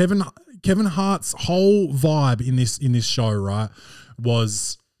 Kevin Hart's whole vibe in this show, right,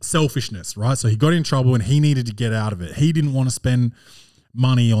 was selfishness, right? So he got in trouble and he needed to get out of it. He didn't want to spend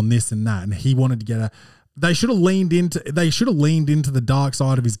money on this and that, and he wanted to get out. They should have leaned into the dark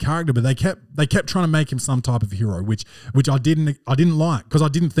side of his character, but they kept trying to make him some type of hero, which I didn't like, because I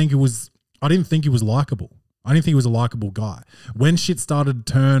didn't think he was likable. I didn't think he was a likable guy. When shit started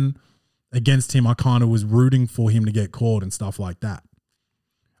to turn against him, I kind of was rooting for him to get caught and stuff like that.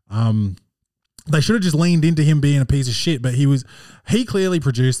 They should have just leaned into him being a piece of shit, but he clearly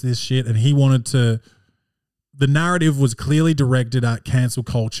produced this shit, and he wanted to. The narrative was clearly directed at cancel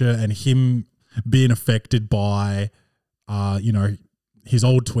culture and him being affected by, his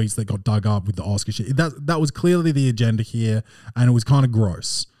old tweets that got dug up with the Oscar shit. That was clearly the agenda here, and it was kind of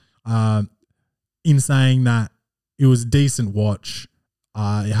gross. In saying that, it was a decent watch.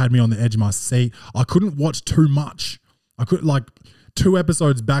 It had me on the edge of my seat. I couldn't watch too much. I could 2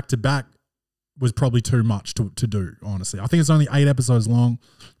 episodes back to back was probably too much to do, honestly. I think it's only 8 episodes long,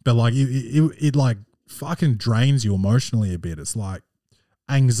 but it like fucking drains you emotionally a bit. It's like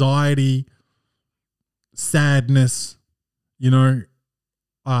anxiety, sadness, cringe.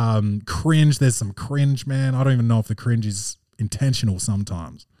 There's some cringe, man. I don't even know if the cringe is intentional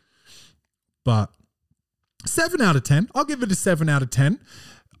sometimes. But 7 out of 10. I'll give it a 7 out of 10.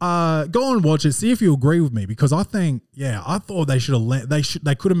 Go and watch it. See if you agree with me, because I think, I thought they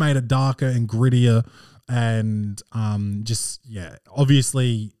could have made it darker and grittier, and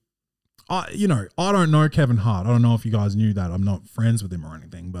obviously, I don't know Kevin Hart. I don't know if you guys knew that. I'm not friends with him or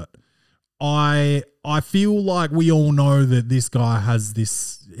anything, but I feel like we all know that this guy has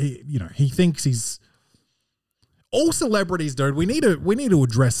this. He thinks he's. All celebrities, dude. We need to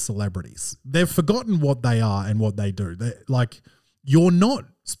address celebrities. They've forgotten what they are and what they do. You're not.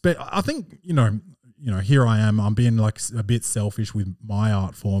 I think here I am. I'm being like a bit selfish with my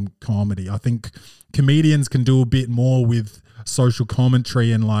art form, comedy. I think comedians can do a bit more with social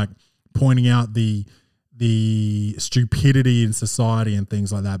commentary and like pointing out the stupidity in society and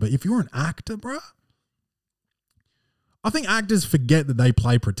things like that. But if you're an actor, bro, I think actors forget that they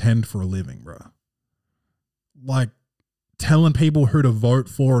play pretend for a living, bro. Like telling people who to vote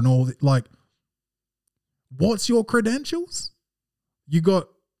for and all that. Like, what's your credentials? You got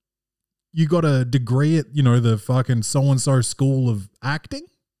a degree at, the fucking so-and-so school of acting,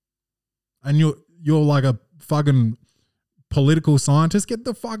 and you're like a fucking political scientist. Get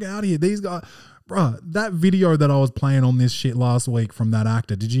the fuck out of here. These guys, bro, that video that I was playing on this shit last week from that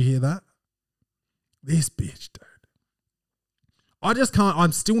actor, did you hear that? This bitch, dude. I just can't,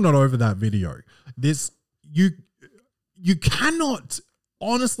 I'm still not over that video. You cannot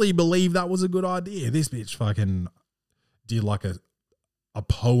honestly believe that was a good idea. This bitch fucking did like a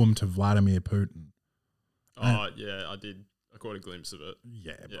poem to Vladimir Putin. Oh, yeah, I did. I caught a glimpse of it.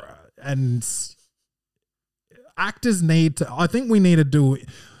 Yeah, bro. And actors I think we need to do,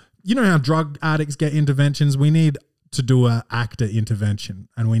 how drug addicts get interventions? We need to do an actor intervention,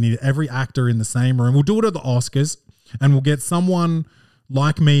 and we need every actor in the same room. We'll do it at the Oscars, and we'll get someone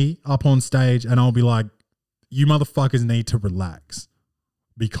like me up on stage and I'll be like, you motherfuckers need to relax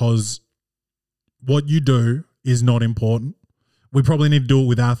because what you do is not important. We probably need to do it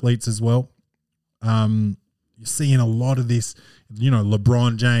with athletes as well. You're seeing a lot of this,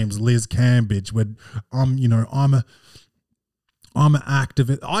 LeBron James, Liz Cambridge, where I'm an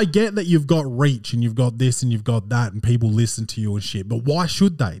activist. I get that you've got reach and you've got this and you've got that and people listen to you and shit, but why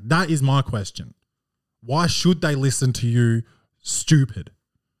should they? That is my question. Why should they listen to you, stupid?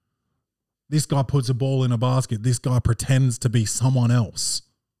 This guy puts a ball in a basket. This guy pretends to be someone else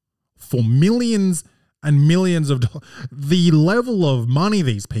for millions and millions of dollars. The level of money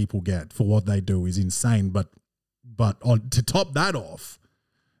these people get for what they do is insane. But to top that off,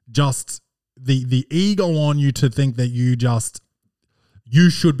 just the ego on you to think that you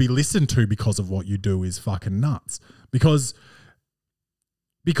should be listened to because of what you do is fucking nuts. Because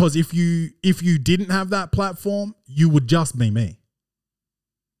if you didn't have that platform, you would just be me.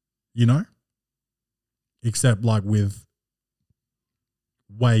 Except like with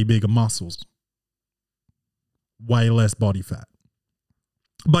way bigger muscles, way less body fat.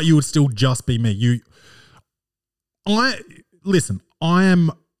 But you would still just be me. I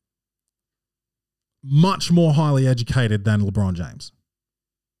am much more highly educated than LeBron James.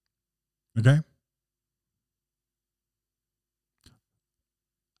 Okay?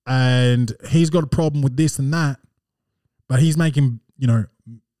 And he's got a problem with this and that, but he's making,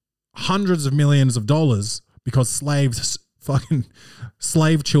 hundreds of millions of dollars because slave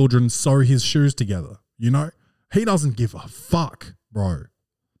children sew his shoes together. He doesn't give a fuck, bro.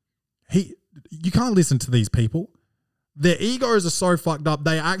 You can't listen to these people. Their egos are so fucked up.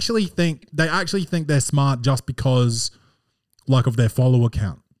 They actually think they're smart just because, like, of their follower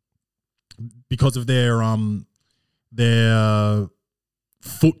count, because of their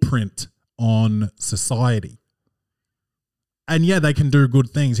footprint on society. And yeah, they can do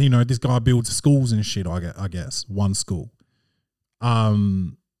good things. This guy builds schools and shit, I guess. One school.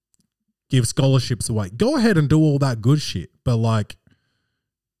 Give scholarships away. Go ahead and do all that good shit. But like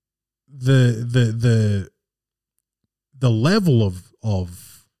the level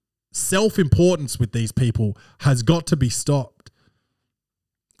of self-importance with these people has got to be stopped.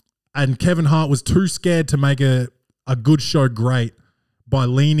 And Kevin Hart was too scared to make a good show great by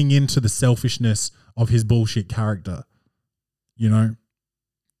leaning into the selfishness of his bullshit character. And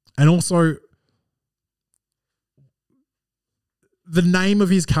also the name of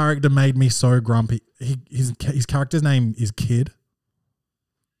his character made me so grumpy. His character's name is Kid.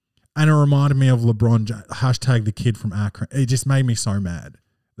 And it reminded me of LeBron James, hashtag the kid from Akron. It just made me so mad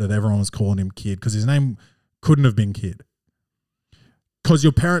that everyone was calling him Kid because his name couldn't have been Kid. Because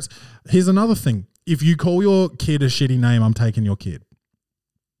your parents, here's another thing. If you call your kid a shitty name, I'm taking your kid.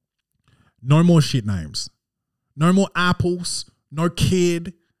 No more shit names. No more apples. No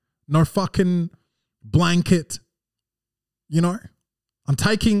kid. No fucking blanket. I'm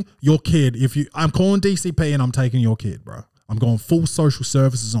taking your kid. I'm calling DCP and I'm taking your kid, bro. I'm going full social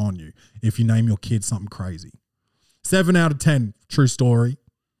services on you if you name your kid something crazy. 7 out of 10. True story.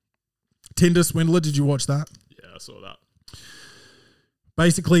 Tinder Swindler. Did you watch that? Yeah, I saw that.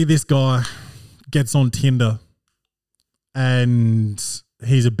 Basically, this guy gets on Tinder and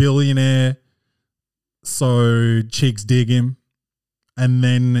he's a billionaire. So chicks dig him. And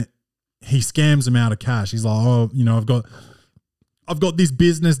then he scams them out of cash. He's like, I've got this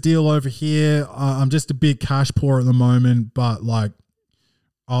business deal over here. I'm just a bit cash poor at the moment, but like,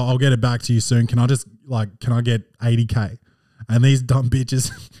 I'll get it back to you soon. Can I get 80K? And these dumb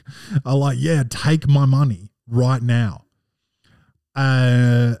bitches are like, yeah, take my money right now.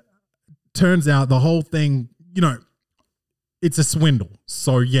 Turns out the whole thing, it's a swindle.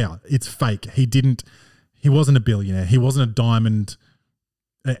 So yeah, it's fake. He wasn't a billionaire. He wasn't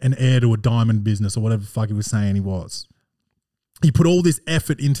an heir to a diamond business or whatever the fuck he was saying he was. He put all this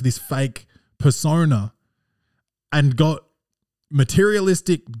effort into this fake persona and got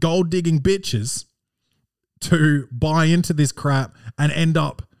materialistic gold digging bitches to buy into this crap and end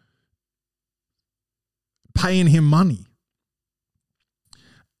up paying him money.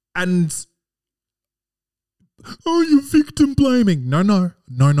 And, you're victim blaming. No,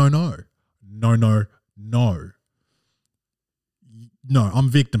 I'm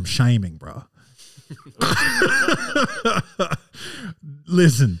victim shaming, bro.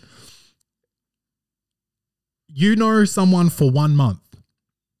 Listen, you know someone for 1 month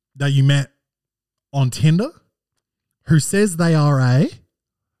that you met on Tinder who says they are a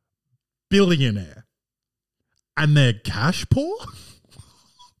billionaire and they're cash poor?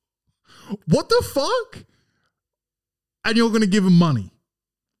 What the fuck? And you're going to give them money.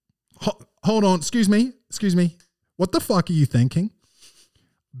 Hold on. Excuse me. What the fuck are you thinking?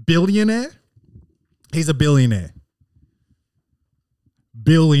 billionaire. He's a billionaire. $1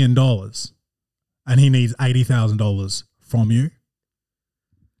 billion. And he needs $80,000 from you.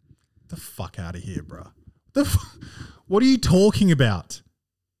 The fuck out of here, bro. What are you talking about?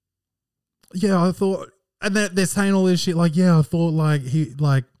 Yeah, I thought, and they're saying all this shit like, yeah, I thought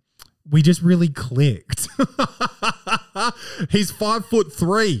we just really clicked. He's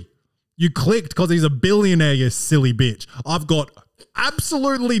 5'3". You clicked because he's a billionaire, you silly bitch. I've got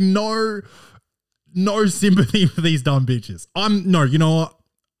absolutely no sympathy for these dumb bitches. You know what?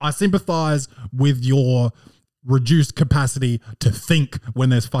 I sympathize with your reduced capacity to think when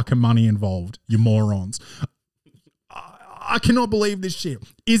there's fucking money involved, you morons. I cannot believe this shit.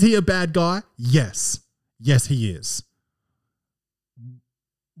 Is he a bad guy? Yes. Yes, he is.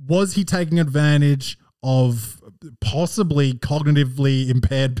 Was he taking advantage of possibly cognitively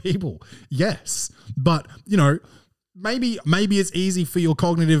impaired people? Yes. But, you know, maybe it's easy for your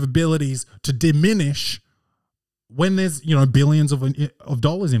cognitive abilities to diminish when there's, you know, billions of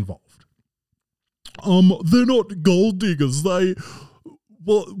dollars involved. They're not gold diggers. What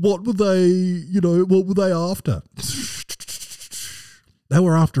were they after? They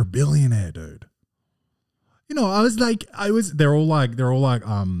were after a billionaire, dude. You know, they're all like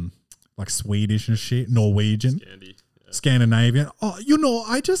Swedish and shit, Norwegian, Scandinavian. Oh, you know,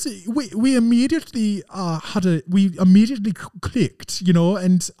 we immediately clicked, you know,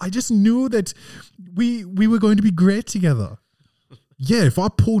 and I just knew that we were going to be great together. Yeah, if I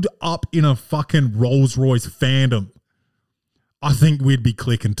pulled up in a fucking Rolls Royce Phantom, I think we'd be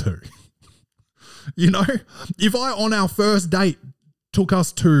clicking too. You know, if I on our first date took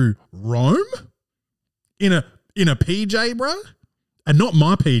us to Rome in a PJ, bro, and not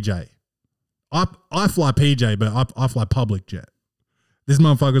my PJ. I fly PJ, but I fly public jet. This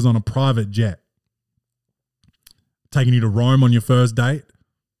motherfucker's on a private jet. Taking you to Rome on your first date.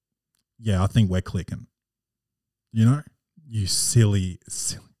 Yeah, I think we're clicking. You know? You silly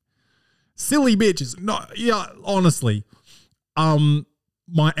bitches. No, yeah, honestly.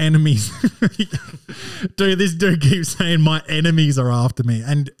 My enemies. Dude, this dude keeps saying my enemies are after me.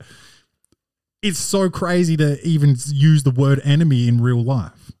 And it's so crazy to even use the word enemy in real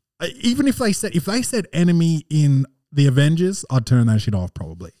life. Even if they said enemy in the Avengers, I'd turn that shit off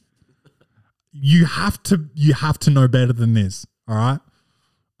probably. You have to know better than this. All right.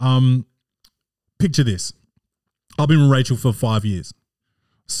 Picture this. I've been with Rachel for 5 years.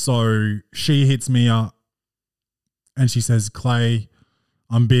 So she hits me up and she says, Clay,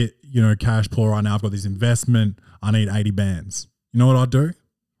 I'm a bit, you know, cash poor right now. I've got this investment. I need 80 bands. You know what I do?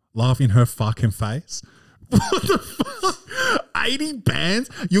 Laugh in her fucking face. What the fuck? 80 bands?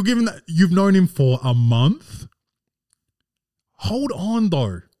 You're giving that? You've known him for a month? Hold on,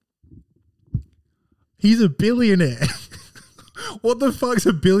 though. He's a billionaire. What the fuck's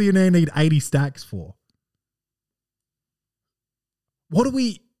a billionaire need 80 stacks for? What are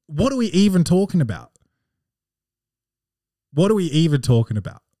we even talking about? What are we even talking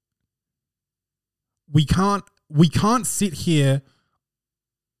about? We can't sit here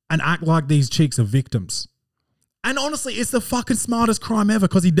and act like these chicks are victims. And honestly, it's the fucking smartest crime ever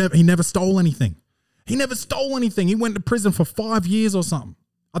because he never stole anything. He never stole anything. He went to prison for 5 years or something.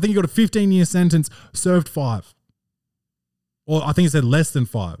 I think he got a 15-year sentence, served 5. Or I think he said less than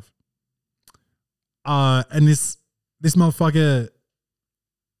 5. And this motherfucker,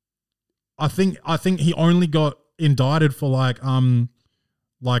 I think he only got indicted for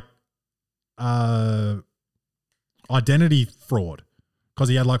identity fraud because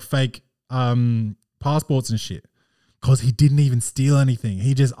he had like fake passports and shit. Because he didn't even steal anything.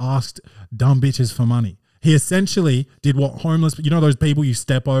 He just asked dumb bitches for money. He essentially did what homeless, you know those people you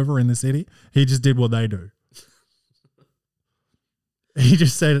step over in the city? He just did what they do. He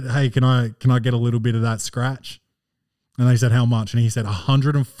just said, hey, can I get a little bit of that scratch? And they said, how much? And he said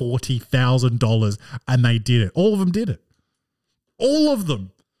 $140,000 and they did it. All of them did it. All of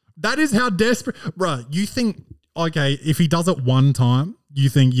them. That is how desperate. Bruh, you think, okay, if he does it one time, you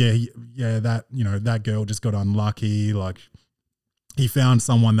think, yeah, that, you know, that girl just got unlucky. Like he found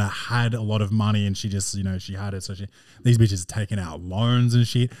someone that had a lot of money and she just, you know, she had it. So these bitches are taking out loans and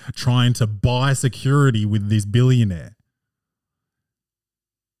shit, trying to buy security with this billionaire.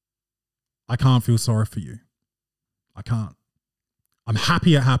 I can't feel sorry for you. I can't. I'm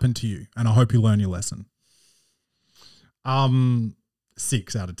happy it happened to you and I hope you learn your lesson.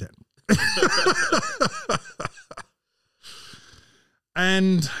 6 out of 10.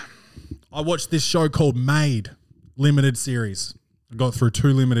 And I watched this show called Made, limited series. I got through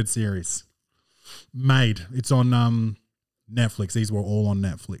 2 limited series. Made. It's on Netflix. These were all on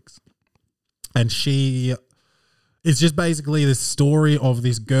Netflix. And she It's just basically the story of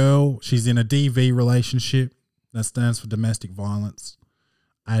this girl. She's in a DV relationship. That stands for domestic violence.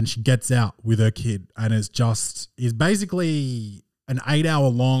 And she gets out with her kid. And it's basically an 8-hour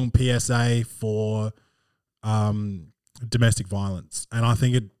long PSA for domestic violence. And I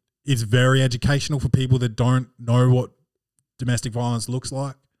think it's very educational for people that don't know what domestic violence looks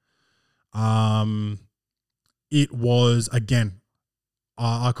like. It was, again,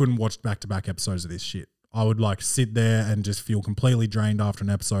 I couldn't watch back-to-back episodes of this shit. I would like sit there and just feel completely drained after an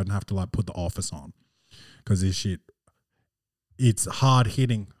episode and have to like put The Office on because this shit, it's hard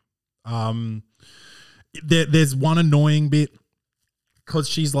hitting. There's one annoying bit because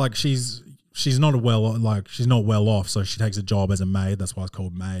she's not she's not well off, so she takes a job as a maid. That's why it's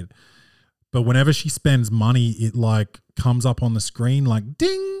called maid. But whenever she spends money, it like comes up on the screen like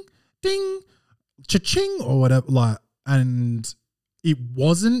ding, ding, cha-ching or whatever. Like, and it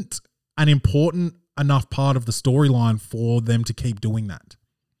wasn't an important enough part of the storyline for them to keep doing that.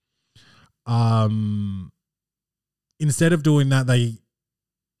 Instead of doing that, I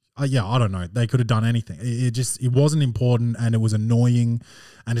don't know. They could have done anything. It wasn't important and it was annoying.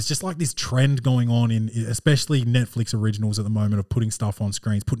 And it's just like this trend going on in especially Netflix originals at the moment of putting stuff on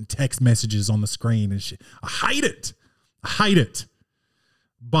screens, putting text messages on the screen and shit. I hate it.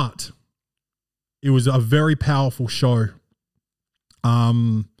 But it was a very powerful show.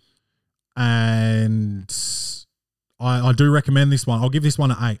 And I do recommend this one. I'll give this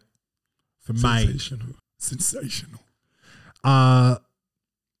one an 8 for May. Sensational.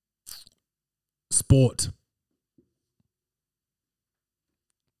 Sport.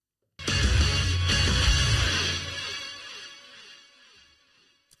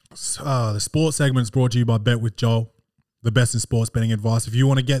 The sports segment is brought to you by Bet with Joel, the best in sports betting advice. If you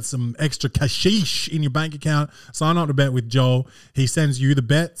want to get some extra cashish in your bank account, sign up to Bet with Joel. He sends you the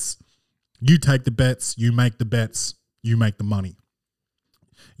bets. You take the bets. You make the bets. You make the money.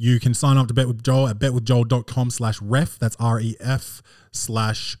 You can sign up to Bet with Joel at betwithjoel.com/ref. That's REF/welcome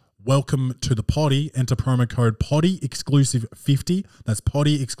to the potty. Enter promo code potty exclusive 50. That's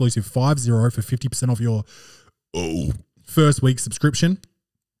potty exclusive 50 for 50% off your first week subscription.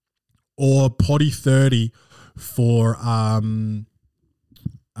 Or potty 30 for can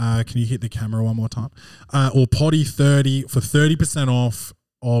you hit the camera one more time? Or potty 30 for 30% off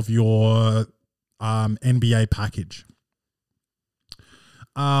of your NBA package.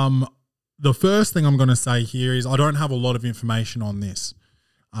 The first thing I'm going to say here is I don't have a lot of information on this,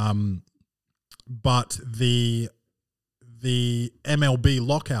 but the MLB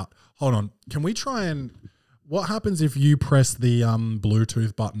lockout. Hold on, can we try and? What happens if you press the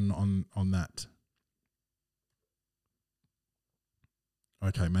Bluetooth button on that?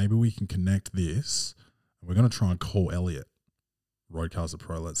 Okay, maybe we can connect this. We're going to try and call Elliot, Rodecaster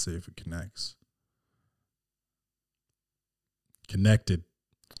Pro. Let's see if it connects. Connected.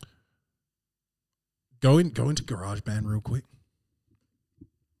 Go into GarageBand real quick.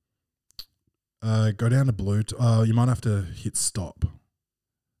 Go down to Bluetooth. You might have to hit stop.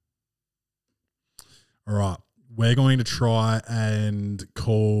 All right. We're going to try and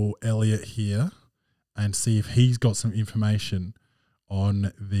call Elliot here and see if he's got some information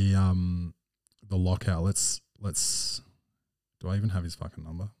on the lockout. Let's do I even have his fucking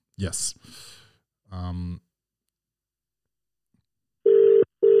number? Yes.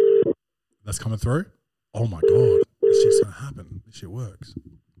 That's coming through. Oh my God. This shit's gonna happen. This shit works.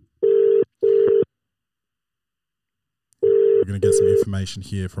 We're gonna get some information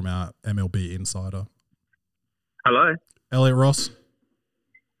here from our MLB insider. Hello. Elliot Ross.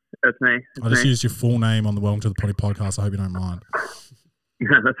 That's me. I just used your full name on the Welcome to the Potty podcast. I hope you don't mind.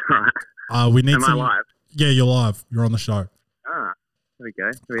 No, that's all right. We need Am some. I live? Yeah, you're live. You're on the show. Ah, there we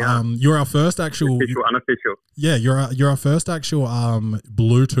go. Here we are. You're our first actual. Official, unofficial. Yeah, you're our first actual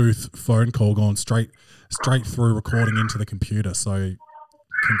Bluetooth phone call going straight through recording into the computer. So,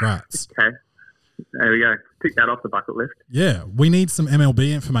 congrats. Okay. There we go. Tick that off the bucket list. Yeah, we need some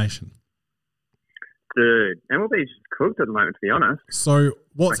MLB information. Dude, MLB's just cooked at the moment, to be honest. So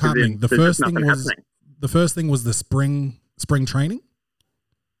what's happening? The first thing was the spring training.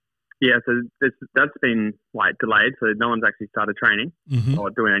 Yeah, so that's been like delayed, so no one's actually started training or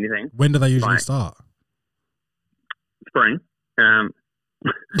doing anything. When do they usually start? Spring. I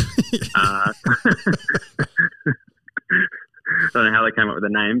don't know how they came up with the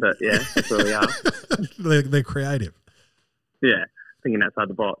name, but yeah, that's where we are. They're creative. Yeah, thinking outside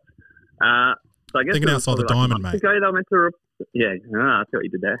the box. So I guess thinking outside the diamond, mate. Ago, they were meant to I see what you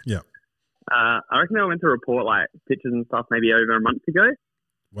did there. Yeah. I reckon they were meant to report like pitches and stuff maybe over a month ago.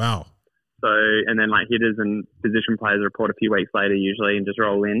 Wow. So, and then like hitters and position players report a few weeks later usually and just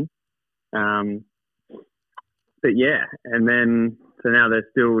roll in. but yeah, and then so now they're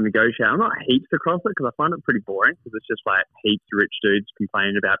still negotiating. I'm not heaps across it because I find it pretty boring because it's just like heaps of rich dudes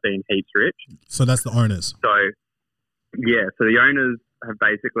complaining about being heaps rich. So that's the owners. So yeah, so the owners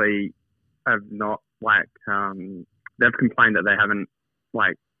have not like they've complained that they haven't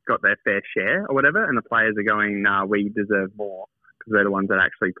like got their fair share or whatever, and the players are going, nah, we deserve more because they're the ones that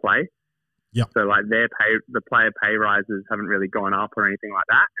actually play. Yeah. So like the player pay rises haven't really gone up or anything like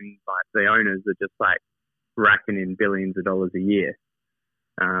that, and like the owners are just like racking in billions of dollars a year.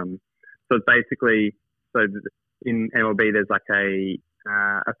 So it's basically, so in MLB there's like a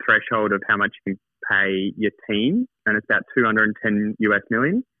threshold of how much you can pay your team, and it's about $210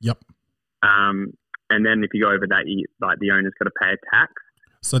 million. Yep. And then if you go over that, like the owner's got to pay a tax.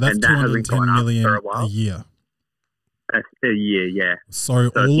 So that's $210 million a year. A year, yeah. So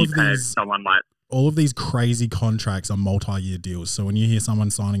all of these crazy contracts are multi-year deals. So when you hear someone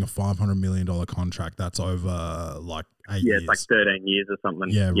signing a $500 million contract, that's over like 8 years. Yeah, it's like 13 years or something.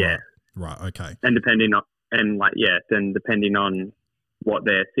 Yeah, yeah. Right. Okay. And depending on what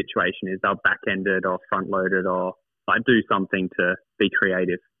their situation is, they'll back end it or front load it or like do something to be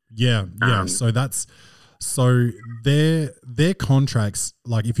creative. Yeah. So their contracts,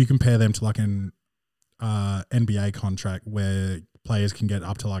 like if you compare them to like an NBA contract where players can get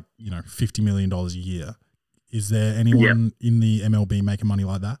up to like, $50 million a year. Is there anyone in the MLB making money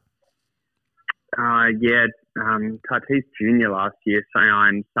like that? Tatis Jr. last year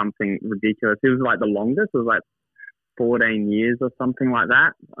signed something ridiculous. It was like the longest. It was like 14 years or something like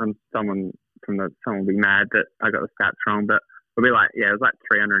that. Someone will be mad that I got the stats wrong, but it'll be like, it was like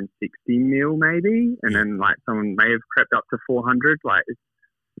 360 mil maybe. And then like someone may have crept up to 400. Like it's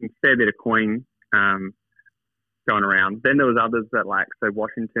a fair bit of coin going around. Then there was others that so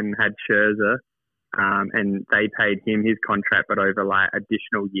Washington had Scherzer, and they paid him his contract, but over like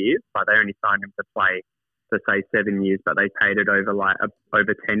additional years. Like they only signed him to play for say 7 years, but they paid it over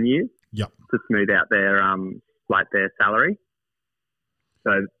over 10 years. Yep. To smooth out their their salary.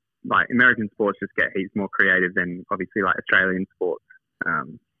 So like American sports just get heaps more creative than obviously like Australian sports,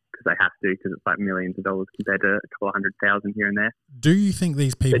 because they have to, because it's like millions of dollars compared to a couple of 100,000 here and there. Do you think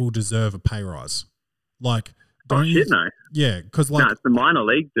these people deserve a pay rise? Like, don't you? No. Yeah, because it's the minor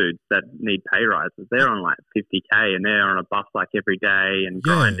league dudes that need pay rises. They're on like 50K and they're on a bus like every day and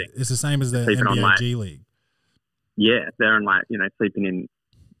grinding. It's the same as the sleeping NBA G League. Yeah, they're on sleeping in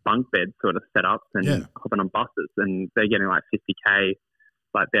bunk beds sort of setups and hopping on buses, and they're getting like 50K,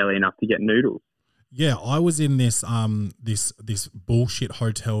 like barely enough to get noodles. Yeah, I was in this this bullshit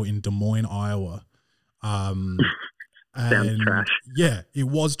hotel in Des Moines, Iowa. Sounds trash. Yeah, it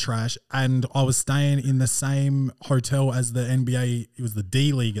was trash. And I was staying in the same hotel as the NBA. It was the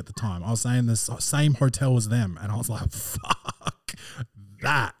D League at the time. I was staying in the same hotel as them. And I was like, fuck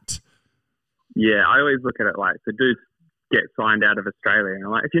that. Yeah, I always look at it like, so dudes get signed out of Australia. And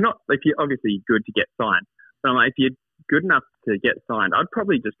I'm like, if you're obviously good to get signed. But I'm like, if you're good enough to get signed, I'd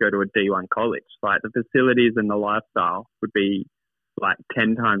probably just go to a D1 college. Like the facilities and the lifestyle would be like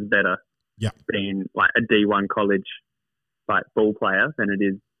 10 times better being like a D1 college like ball player than it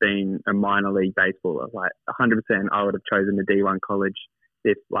is being a minor league baseballer. Like 100% I would have chosen a D1 college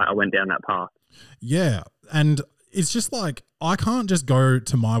if like I went down that path. Yeah. And it's just like, I can't just go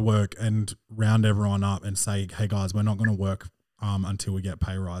to my work and round everyone up and say, hey guys, we're not going to work until we get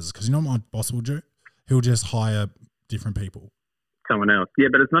pay rises. Because you know what my boss will do? He'll just hire different people. Someone else. Yeah,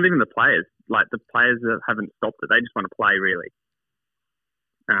 but it's not even the players. Like the players that haven't stopped it. They just want to play really.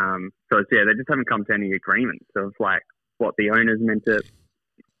 So they just haven't come to any agreements of like what the owners meant to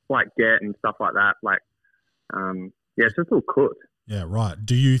like get and stuff like that. Like, it's just all cooked. Yeah, right.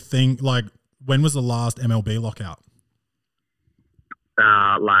 Do you think like, when was the last MLB lockout?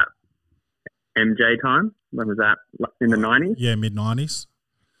 Like MJ time. When was that? In the 90s? Yeah, mid-90s.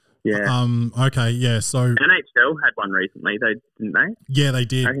 Yeah. Okay. Yeah. So NHL had one recently. Didn't they? Yeah, they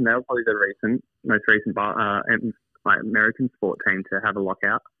did. I think they were probably the most recent American sport team to have a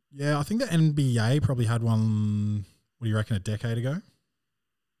lockout. Yeah, I think the NBA probably had one. What do you reckon? A decade ago?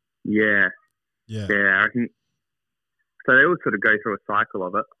 Yeah. Yeah. Yeah. I reckon. So they all sort of go through a cycle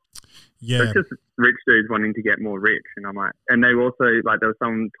of it. Yeah. So it's just rich dudes wanting to get more rich, and I'm like, and they also like there was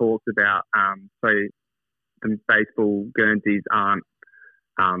some talks about so the baseball Guernseys aren't.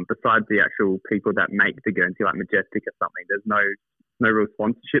 Besides the actual people that make the Guernsey, like Majestic or something, there's no real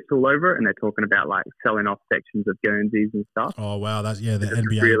sponsorships all over it, and they're talking about like selling off sections of Guernseys and stuff. Oh wow, the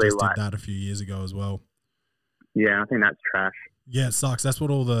NBA really just did that a few years ago as well. Yeah, I think that's trash. Yeah, it sucks. That's what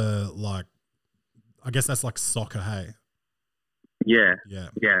all the I guess that's like soccer, hey. Yeah,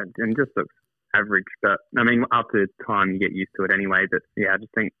 and just looks average, but I mean, after time you get used to it anyway. But yeah, I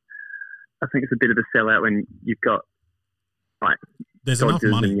just think I think it's a bit of a sellout when you've got like There's enough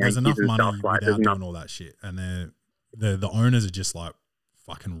Dodgers money. and There's enough Yankees and money stuff, like, without there's enough- doing all that shit, and the owners are just like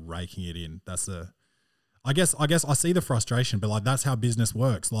fucking raking it in. That's I guess I see the frustration, but like that's how business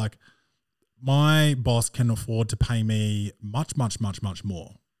works. Like my boss can afford to pay me much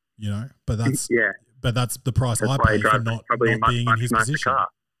more, you know, but that's yeah. but that's the price That's I why pay he for drives not probably a much, being in much his nicer position. car.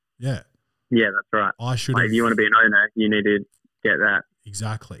 Yeah, Yeah, that's right. I should Like, have if you want to be an owner, you need to get that,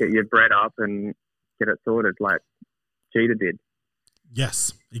 exactly. get your bread up and get it sorted, like Jeter did.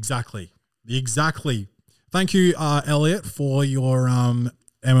 Yes, exactly. Thank you, Elliot, for your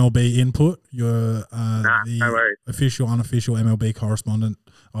MLB input. You're the no worries. official, unofficial MLB correspondent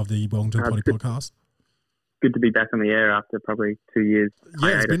of the Welcome to the Potty good. podcast. Good to be back on the air after probably 2 years. Yeah, it's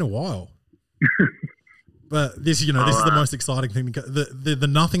hiatus. been a while. But this, you know, this is the most exciting thing. The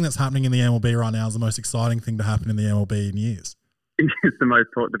nothing that's happening in the MLB right now is the most exciting thing to happen in the MLB in years. It's the most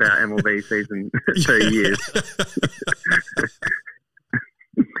talked about MLB season 2 years.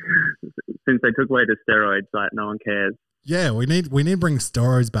 Since they took away the steroids, like no one cares. Yeah, we need to bring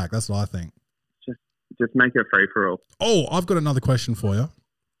steroids back. That's what I think. Just make it free for all. Oh, I've got another question for you.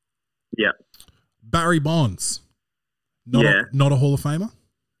 Yeah. Barry Bonds, not a Hall of Famer.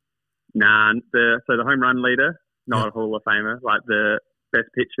 Nah, so the home run leader, not a Hall of Famer. Like the best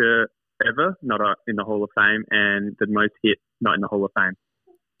pitcher ever, not in the Hall of Fame, and the most hit, not in the Hall of Fame.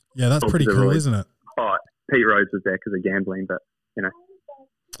 Yeah, that's pretty cool, isn't it? Oh, Pete Rose was there because of gambling, but you know.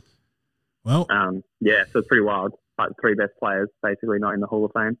 Well, yeah, so it's pretty wild. Like the three best players, basically not in the Hall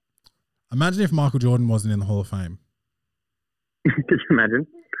of Fame. imagine if Michael Jordan wasn't in the Hall of Fame. Could you imagine?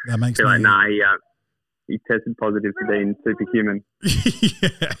 That makes Be me like, nah, he tested positive for being superhuman.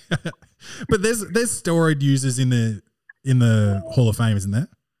 yeah. But there's steroid users in the Hall of Fame, isn't there?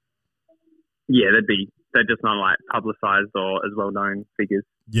 Yeah, they're just not like publicized or as well known figures.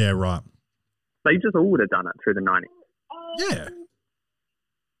 Yeah, right. They just all would have done it through the 90s. Yeah.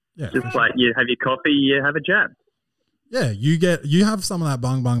 Yeah. Just like you have your coffee, you have a jab. Yeah, you have some of that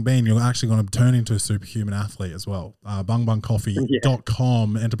bung bung bean, you're actually going to turn into a superhuman athlete as well.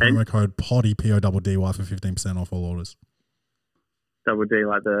 Bungbungcoffee.com, enter promo code PODDY, PODDY for 15% off all orders. Double D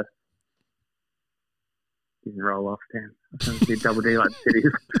like the didn't roll off down. Double D like the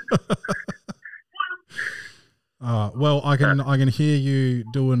cities. Well, I can hear you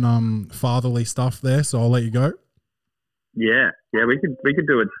doing fatherly stuff there, so I'll let you go. Yeah, we could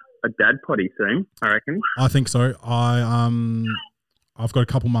do a dad potty soon, I reckon. I think so. I've got a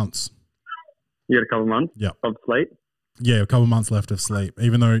couple months. You got a couple months of sleep? Yeah, a couple months left of sleep.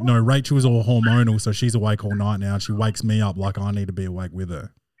 Even though, no, Rachel is all hormonal, so she's awake all night now. She wakes me up like I need to be awake with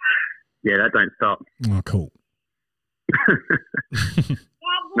her. Yeah, that don't stop. Oh, cool.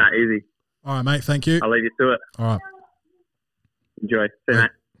 Nah, easy. All right, mate. Thank you. I'll leave you to it. All right. Enjoy. See you, mate.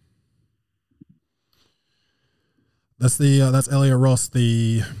 That's Elliot Ross,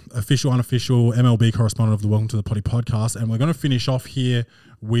 the official, unofficial MLB correspondent of the Welcome to the Potty podcast, and we're going to finish off here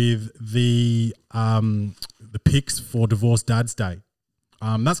with the picks for Divorced Dad's Day.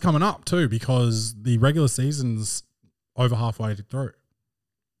 That's coming up too because the regular season's over halfway through.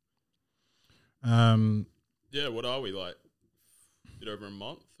 Yeah, what are we like? A bit over a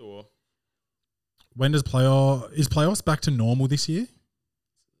month or? When does playoffs back to normal this year?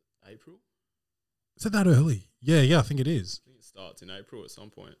 April? Is it that early? Yeah, I think it is. I think it starts in April at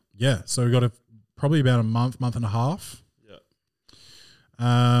some point. Yeah, so we've got probably about a month and a half. Yeah.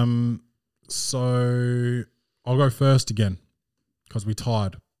 So I'll go first again because we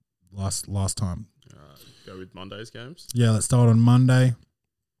tied last time. Go with Monday's games. Yeah, let's start on Monday.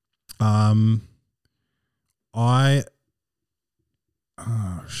 Some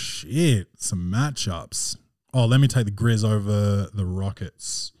matchups. Oh, let me take the Grizz over the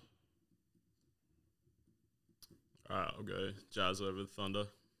Rockets. All right, I'll go Jazz over the Thunder.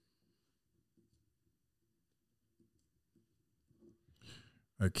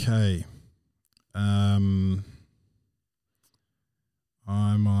 Okay.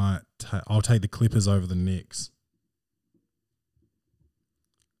 I'll take the Clippers over the Knicks.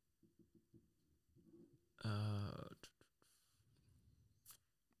 I'm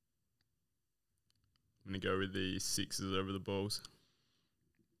going to go with the Sixers over the Bulls.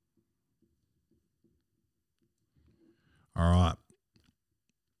 All right.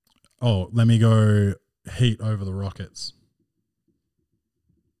 Oh, let me go Heat over the Rockets.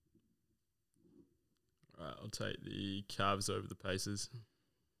 All right, I'll take the Cavs over the Pacers.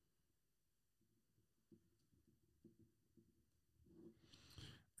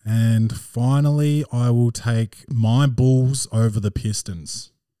 And finally, I will take my Bulls over the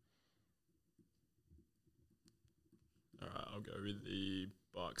Pistons. All right, I'll go with the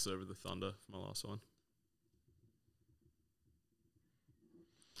Bucks Bucks over the Thunder for my last one.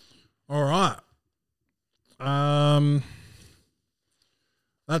 All right.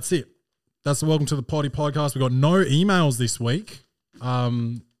 That's it. That's the Welcome to the Potty podcast. We got no emails this week.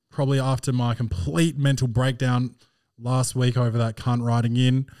 Probably after my complete mental breakdown last week over that cunt writing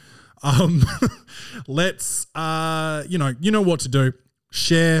in. Let's you know what to do.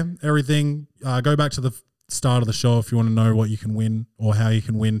 Share everything. Go back to the start of the show if you want to know what you can win or how you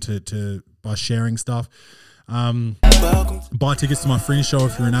can win to by sharing stuff. Buy tickets to my Fringe show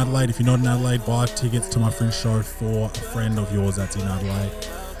if you're in Adelaide. If you're not in Adelaide, buy tickets to my Fringe show for a friend of yours that's in Adelaide.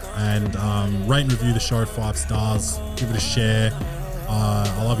 And rate and review the show 5 stars. Give it a share.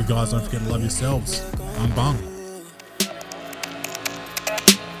 I love you guys. Don't forget to love yourselves. I'm Bung.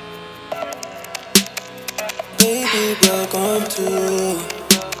 Baby, welcome to